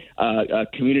cracking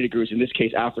community groups, in this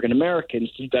case African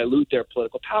Americans, to dilute their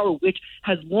political power, which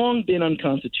has long been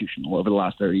unconstitutional over the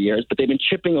last 30 years, but they've been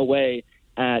chipping away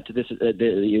at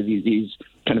these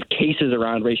kind of cases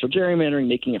around racial gerrymandering,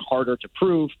 making it harder to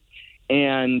prove.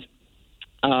 And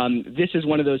this is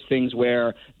one of those things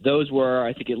where those were,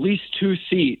 I think, at least two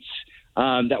seats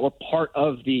that were part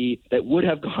of that would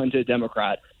have gone to a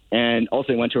Democrat and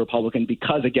also went to Republican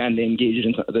because, again, they engaged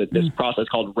in this process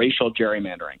called racial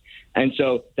gerrymandering. And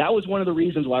so that was one of the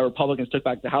reasons why Republicans took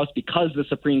back the House, because the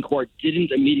Supreme Court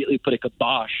didn't immediately put a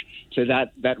kibosh to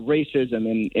that racism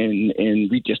in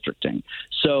redistricting.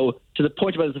 So to the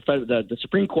point about the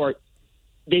Supreme Court,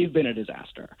 they've been a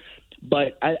disaster.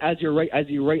 But as you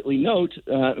rightly note,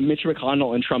 Mitch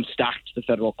McConnell and Trump stacked the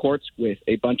federal courts with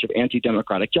a bunch of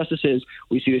anti-democratic justices.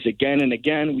 We see this again and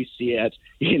again. We see it,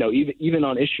 even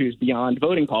on issues beyond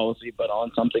voting policy, but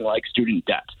on something like student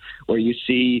debt, where you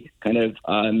see kind of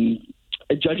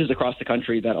judges across the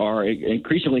country that are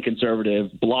increasingly conservative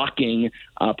blocking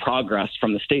progress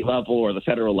from the state level or the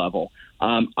federal level.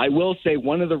 I will say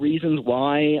one of the reasons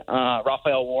why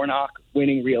Raphael Warnock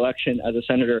winning re-election as a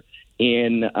senator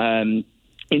in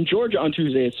Georgia on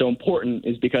Tuesday is so important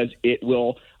is because it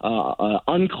will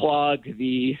unclog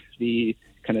the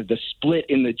kind of the split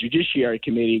in the Judiciary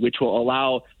Committee, which will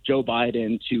allow Joe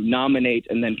Biden to nominate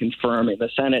and then confirm in the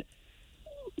Senate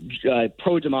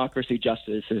pro-democracy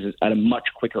justices at a much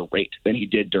quicker rate than he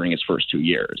did during his first 2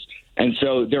 years. And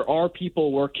so there are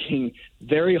people working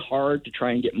very hard to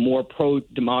try and get more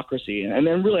pro-democracy. And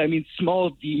then really, I mean, small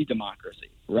d democracy,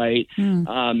 right?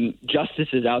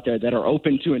 Justices out there that are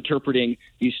open to interpreting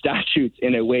these statutes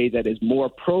in a way that is more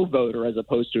pro-voter as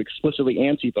opposed to explicitly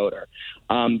anti-voter.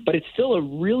 But it's still a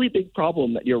really big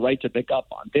problem that you're right to pick up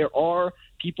on. There are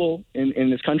people in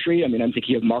this country, I mean, I'm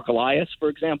thinking of Mark Elias, for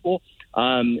example,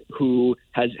 who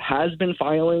has been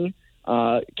filing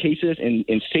cases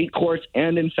in state courts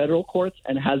and in federal courts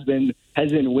and has been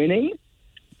winning.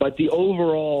 But the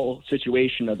overall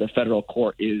situation of the federal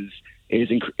court is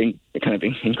kind of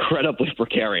incredibly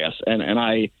precarious. And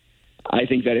I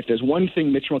think that if there's one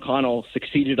thing Mitch McConnell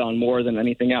succeeded on more than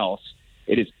anything else,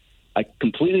 it is, I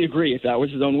completely agree, if that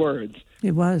was his own words,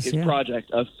 it was his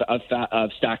project of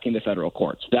stacking the federal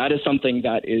courts. That is something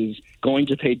that is going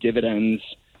to pay dividends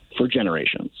for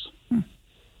generations.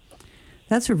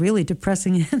 That's a really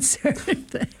depressing answer.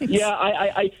 Thanks.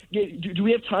 Yeah, do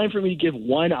we have time for me to give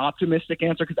one optimistic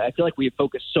answer? Because I feel like we have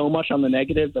focused so much on the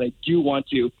negative that I do want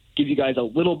to give you guys a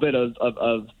little bit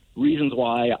of reasons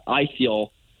why I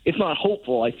feel, if not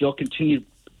hopeful, I feel continued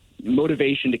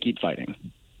motivation to keep fighting.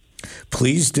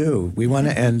 Please do. We want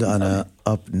to end on a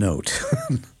up note.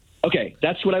 Okay,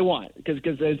 that's what I want,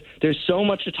 because there's so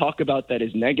much to talk about that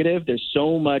is negative. There's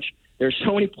so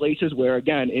many places where,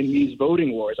 again, in these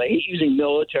voting wars, I hate using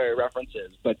military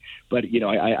references, but you know,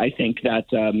 I think that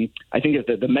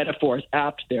the metaphor is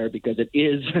apt there because it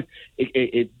is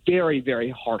a very, very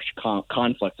harsh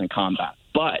conflict and combat.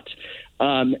 But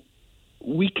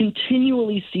we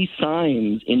continually see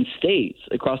signs in states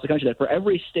across the country that for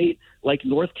every state like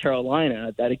North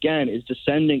Carolina that, again, is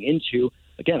descending into,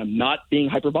 again, I'm not being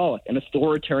hyperbolic, an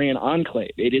authoritarian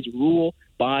enclave. It is ruled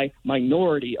by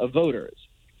minority of voters.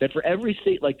 That for every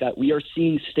state like that, we are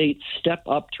seeing states step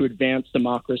up to advance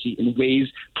democracy in ways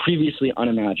previously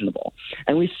unimaginable.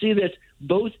 And we see this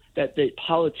both that the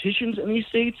politicians in these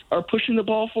states are pushing the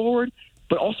ball forward,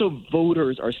 but also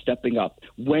voters are stepping up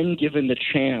when given the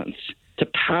chance to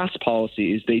pass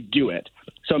policies, they do it.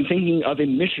 So I'm thinking of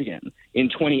in Michigan in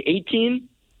 2018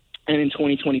 and in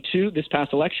 2022, this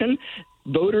past election,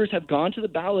 voters have gone to the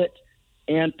ballot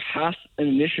and passed an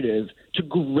initiative to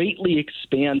greatly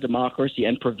expand democracy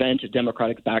and prevent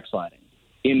democratic backsliding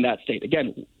in that state.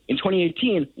 Again, in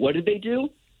 2018, what did they do?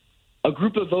 A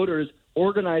group of voters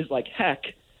organized like heck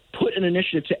put an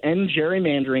initiative to end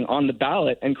gerrymandering on the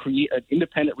ballot and create an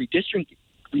independent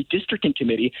redistricting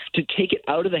committee to take it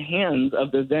out of the hands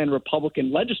of the then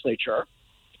Republican legislature,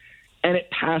 and it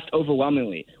passed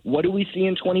overwhelmingly. What do we see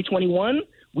in 2021?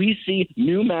 We see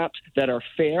new maps that are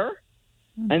fair.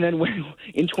 And then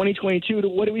in 2022,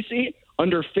 what do we see?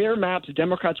 Under fair maps,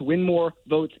 Democrats win more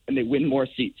votes and they win more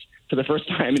seats for the first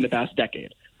time in the past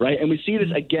decade, right? And we see this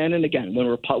again and again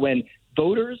when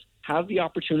voters have the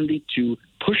opportunity to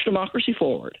push democracy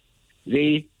forward,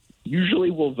 they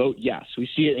usually will vote yes. We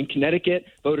see it in Connecticut,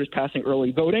 voters passing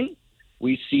early voting.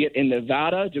 We see it in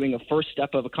Nevada doing a first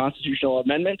step of a constitutional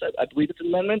amendment, I believe it's an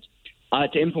amendment,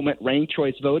 to implement ranked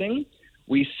choice voting.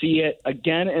 We see it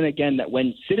again and again that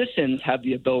when citizens have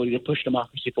the ability to push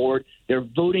democracy forward, they're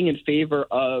voting in favor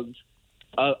of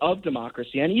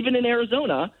democracy. And even in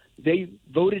Arizona, they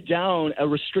voted down a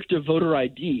restrictive voter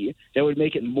ID that would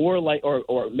make it more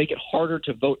or make it harder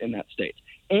to vote in that state,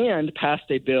 and passed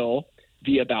a bill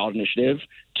via ballot initiative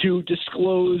to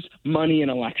disclose money in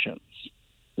elections.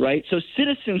 Right? So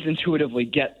citizens intuitively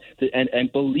get and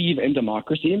believe in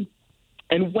democracy.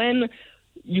 And when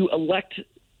you elect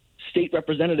state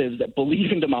representatives that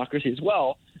believe in democracy as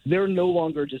well, they're no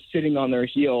longer just sitting on their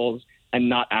heels and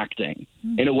not acting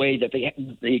in a way that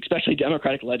they especially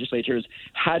Democratic legislatures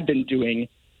had been doing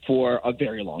for a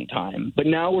very long time. But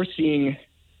now we're seeing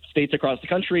states across the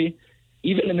country,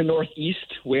 even in the Northeast,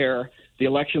 where the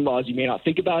election laws, you may not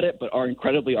think about it, but are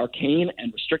incredibly arcane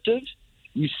and restrictive.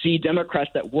 You see Democrats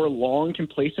that were long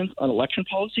complacent on election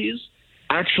policies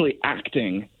actually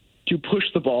acting to push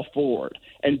the ball forward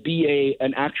and be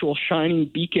an actual shining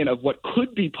beacon of what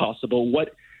could be possible,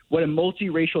 what a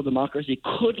multiracial democracy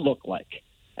could look like,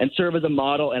 and serve as a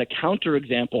model and a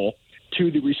counterexample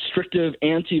to the restrictive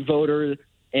anti-voter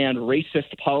and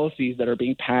racist policies that are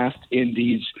being passed in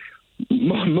these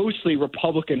mostly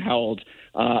Republican-held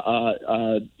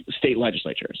state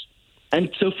legislatures. And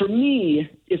so for me,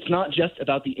 it's not just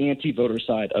about the anti-voter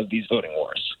side of these voting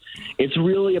wars. It's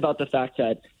really about the fact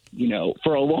that,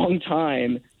 for a long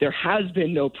time, there has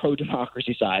been no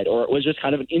pro-democracy side, or it was just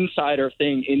kind of an insider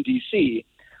thing in D.C.,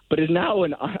 but is now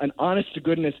an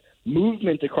honest-to-goodness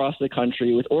movement across the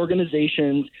country with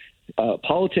organizations,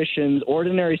 politicians,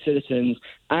 ordinary citizens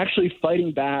actually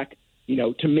fighting back,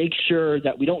 to make sure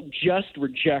that we don't just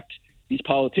reject these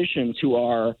politicians who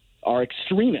are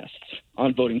extremists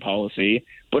on voting policy,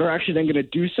 but are actually then going to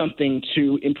do something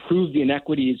to improve the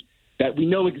inequities that we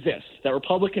know exist, that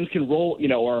Republicans can roll,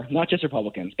 or not just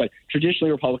Republicans, but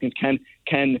traditionally Republicans can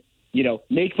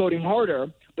make voting harder.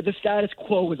 But the status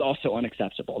quo was also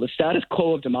unacceptable. The status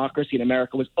quo of democracy in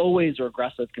America was always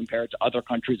regressive compared to other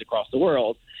countries across the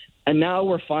world. And now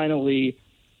we're finally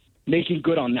making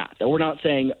good on that we're not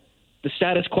saying the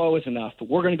status quo is enough, but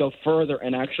we're going to go further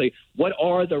and actually, what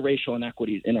are the racial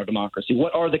inequities in our democracy?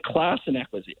 What are the class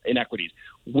inequities?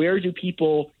 Where do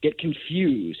people get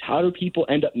confused? How do people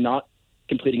end up not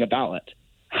completing a ballot?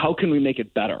 How can we make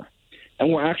it better?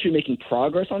 And we're actually making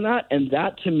progress on that. And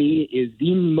that, to me, is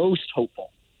the most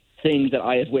hopeful thing that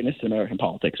I have witnessed in American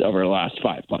politics over the last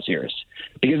 5+ years,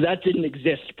 because that didn't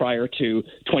exist prior to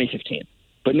 2015.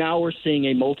 But now we're seeing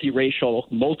a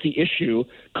multiracial, multi-issue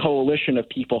coalition of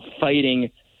people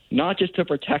fighting not just to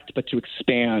protect, but to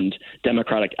expand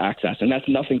democratic access. And that's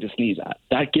nothing to sneeze at.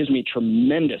 That gives me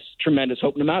tremendous, tremendous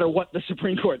hope, no matter what the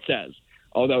Supreme Court says.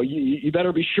 Although you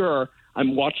better be sure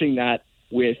I'm watching that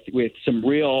with some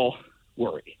real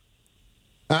worry.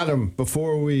 Adam,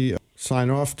 before we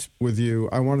sign off with you,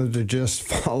 I wanted to just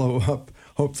follow up.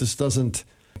 Hope this doesn't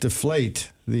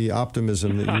deflate the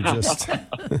optimism that you just...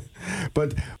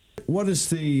 But what is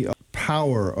the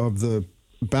power of the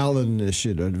ballot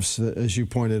initiatives, as you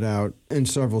pointed out, in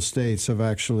several states have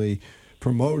actually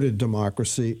promoted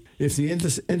democracy? If the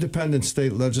independent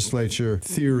state legislature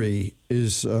theory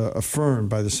is affirmed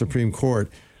by the Supreme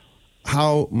Court,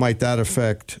 how might that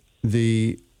affect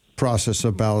the process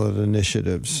of ballot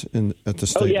initiatives at the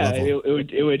state level?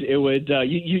 It would.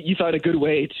 You thought a good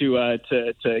way to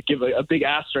give a big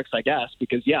asterisk, I guess,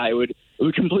 because it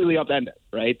would completely upend it,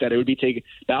 right? That it would be taking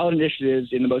ballot initiatives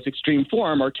in the most extreme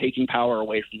form are taking power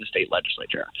away from the state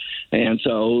legislature, and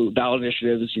so ballot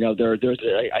initiatives, there's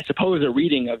I suppose a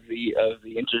reading of the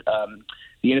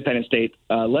independent state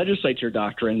legislature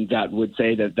doctrine that would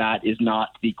say that is not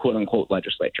the quote unquote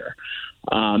legislature.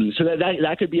 So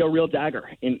that could be a real dagger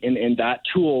in that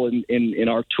tool in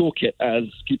our toolkit as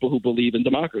people who believe in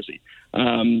democracy.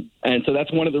 And so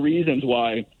that's one of the reasons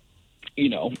why,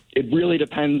 it really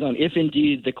depends on if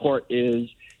indeed the court is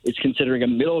considering a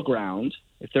middle ground.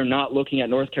 If they're not looking at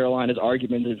North Carolina's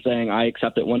argument and saying, I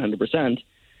accept it 100%,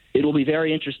 it will be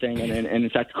very interesting and in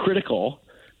fact critical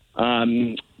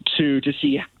to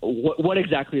see what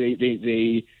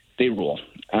exactly they rule.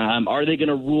 Are they going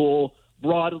to rule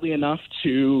broadly enough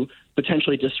to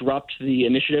potentially disrupt the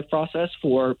initiative process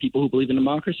for people who believe in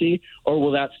democracy, or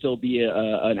will that still be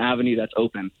an avenue that's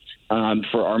open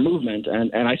for our movement?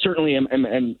 And I certainly am.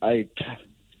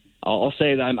 I'll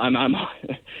say that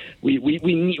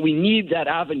we need that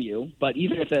avenue, but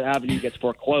even if that avenue gets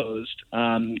foreclosed,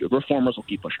 reformers will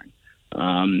keep pushing.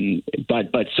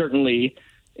 But certainly,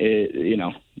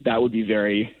 that would be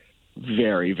very,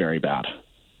 very, very bad.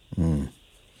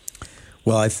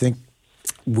 Well, I think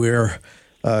we're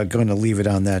going to leave it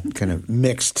on that kind of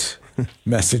mixed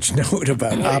message note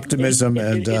about optimism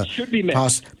and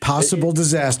possible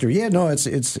disaster. Yeah, no, it's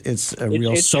a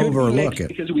real sober look at,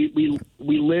 because we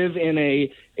live in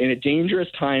a dangerous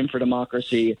time for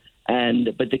democracy,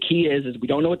 but the key is we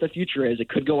don't know what the future is. It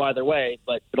could go either way,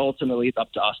 but ultimately it's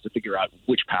up to us to figure out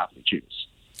which path we choose.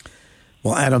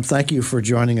 Well, Adam, thank you for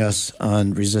joining us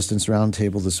on Resistance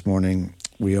Roundtable this morning.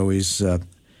 We always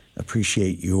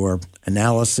appreciate your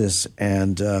analysis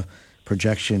and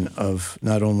projection of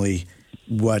not only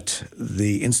what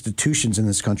the institutions in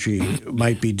this country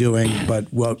might be doing, but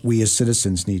what we as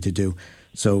citizens need to do.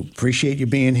 So appreciate you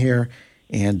being here.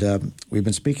 And we've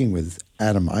been speaking with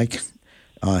Adam Eichen.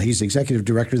 He's executive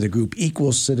director of the group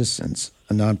Equal Citizens,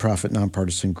 a nonprofit,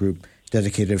 nonpartisan group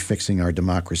dedicated to fixing our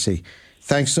democracy.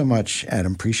 Thanks so much,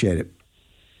 Adam. Appreciate it.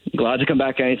 Glad to come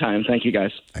back anytime. Thank you,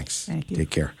 guys. Thanks. Thank you.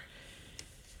 Take care.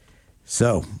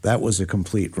 So that was a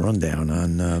complete rundown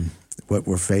on what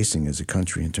we're facing as a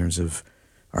country in terms of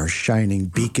our shining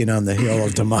beacon on the hill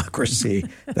of democracy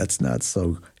that's not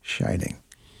so shining.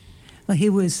 Well,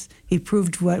 he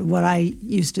proved what I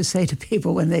used to say to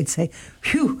people when they'd say,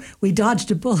 "Phew, we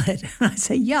dodged a bullet." And I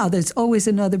say, "Yeah, there's always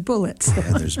another bullet." So.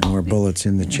 Yeah, there's more bullets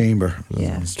in the chamber.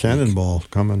 Yeah. Cannonball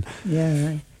coming. Yeah,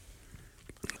 right.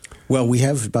 Well, we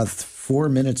have about 4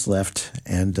 minutes left,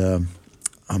 and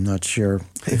I'm not sure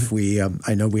if we.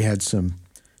 I know we had some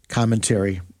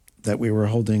commentary that we were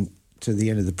holding to the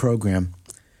end of the program,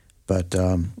 but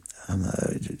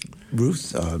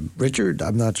Ruth, Richard,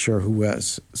 I'm not sure who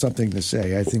has something to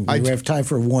say. I think we have time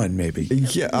for one, maybe.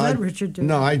 Yeah, Let Richard do it.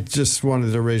 No, I just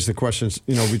wanted to raise the questions.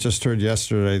 We just heard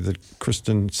yesterday that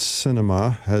Kristen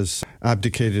Sinema has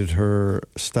abdicated her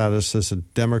status as a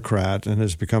Democrat and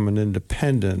has become an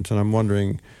independent, and I'm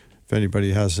wondering if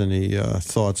anybody has any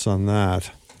thoughts on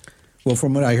that. Well,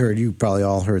 from what I heard, you probably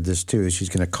all heard this too. She's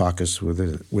going to caucus with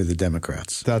the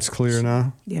Democrats. That's clear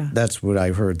now? Yeah. That's what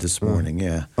I heard this morning.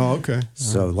 Yeah. Oh, okay.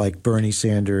 So, like Bernie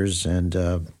Sanders and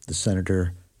the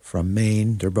senator from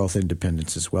Maine, they're both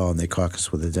independents as well, and they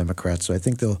caucus with the Democrats. So I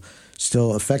think they'll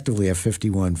still effectively have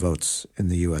 51 votes in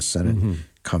the U.S. Senate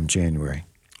come January.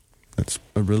 That's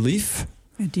a relief.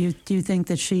 Do you think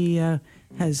that she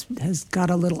has got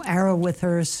a little arrow with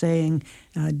her saying,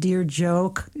 "Dear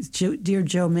Joe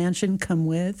Manchin, come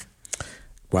with"?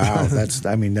 Wow, that's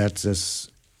a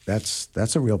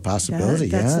real possibility.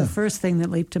 That's the first thing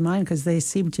that leaped to mind, because they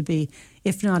seem to be,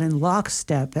 if not in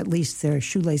lockstep, at least their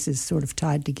shoelaces sort of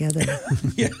tied together.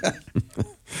 Yeah.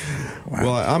 Wow.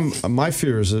 Well, my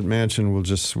fear is that Manchin will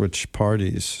just switch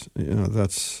parties.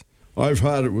 That's. I've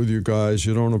had it with you guys.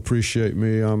 You don't appreciate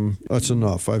me. That's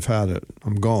enough. I've had it.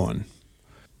 I'm gone.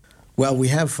 Well, we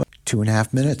have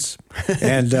 2.5 minutes,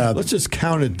 and let's just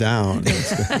count it down.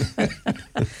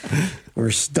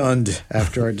 We're stunned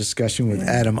after our discussion with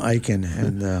Adam Eichen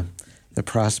and the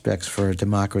prospects for a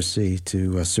democracy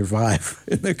to survive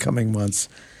in the coming months.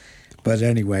 But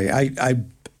anyway,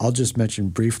 I'll just mention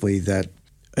briefly that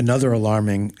another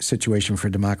alarming situation for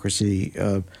democracy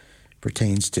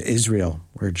pertains to Israel,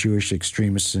 where Jewish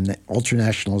extremists and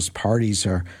ultranationalist parties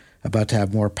are about to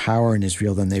have more power in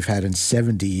Israel than they've had in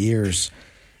 70 years.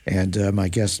 And my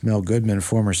guest, Mel Goodman,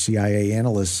 former CIA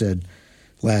analyst, said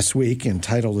last week,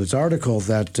 entitled his article,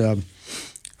 that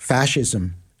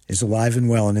fascism is alive and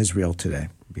well in Israel today,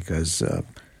 because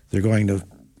they're going to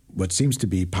what seems to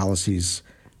be policies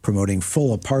promoting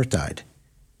full apartheid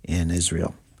in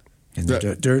Israel. And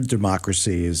their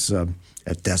democracy is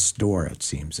at death's door, it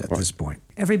seems, at this point.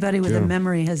 Everybody with a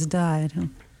memory has died. Huh?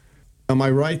 Am I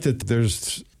right that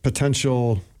there's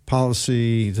potential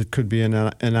policy that could be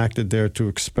enacted there to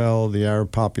expel the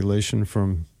Arab population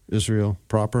from Israel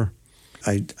proper?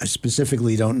 I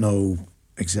specifically don't know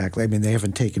exactly. I mean, they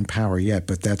haven't taken power yet,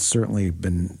 but that's certainly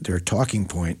been their talking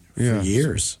point for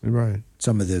years. Right.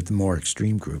 Some of the more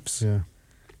extreme groups. Yeah.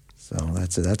 So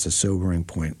that's a sobering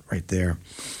point right there.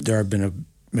 There have been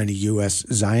many U.S.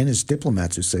 Zionist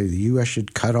diplomats who say the U.S.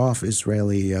 should cut off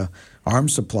Israeli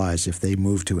arms supplies if they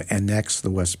move to annex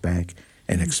the West Bank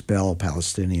and expel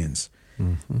Palestinians.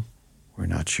 Mm-hmm. We're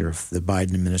not sure if the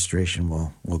Biden administration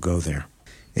will go there.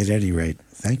 At any rate,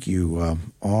 thank you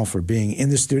all for being in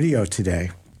the studio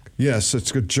today. Yes,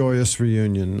 it's a joyous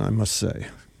reunion, I must say.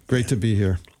 Great to be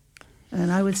here.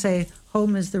 And I would say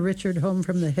home is the Richard home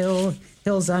from the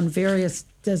hills on various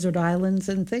desert islands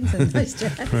and things. And nice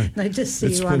to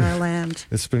see you on our land.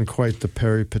 It's been quite the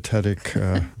peripatetic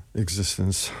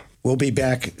existence. We'll be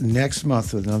back next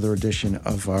month with another edition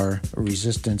of our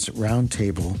Resistance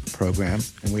Roundtable program.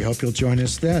 And we hope you'll join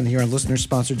us then here on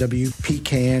listener-sponsored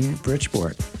WPKN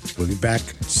Bridgeport. We'll be back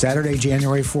Saturday,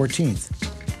 January 14th.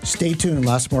 Stay tuned.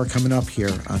 Lots more coming up here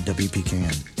on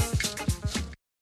WPKN.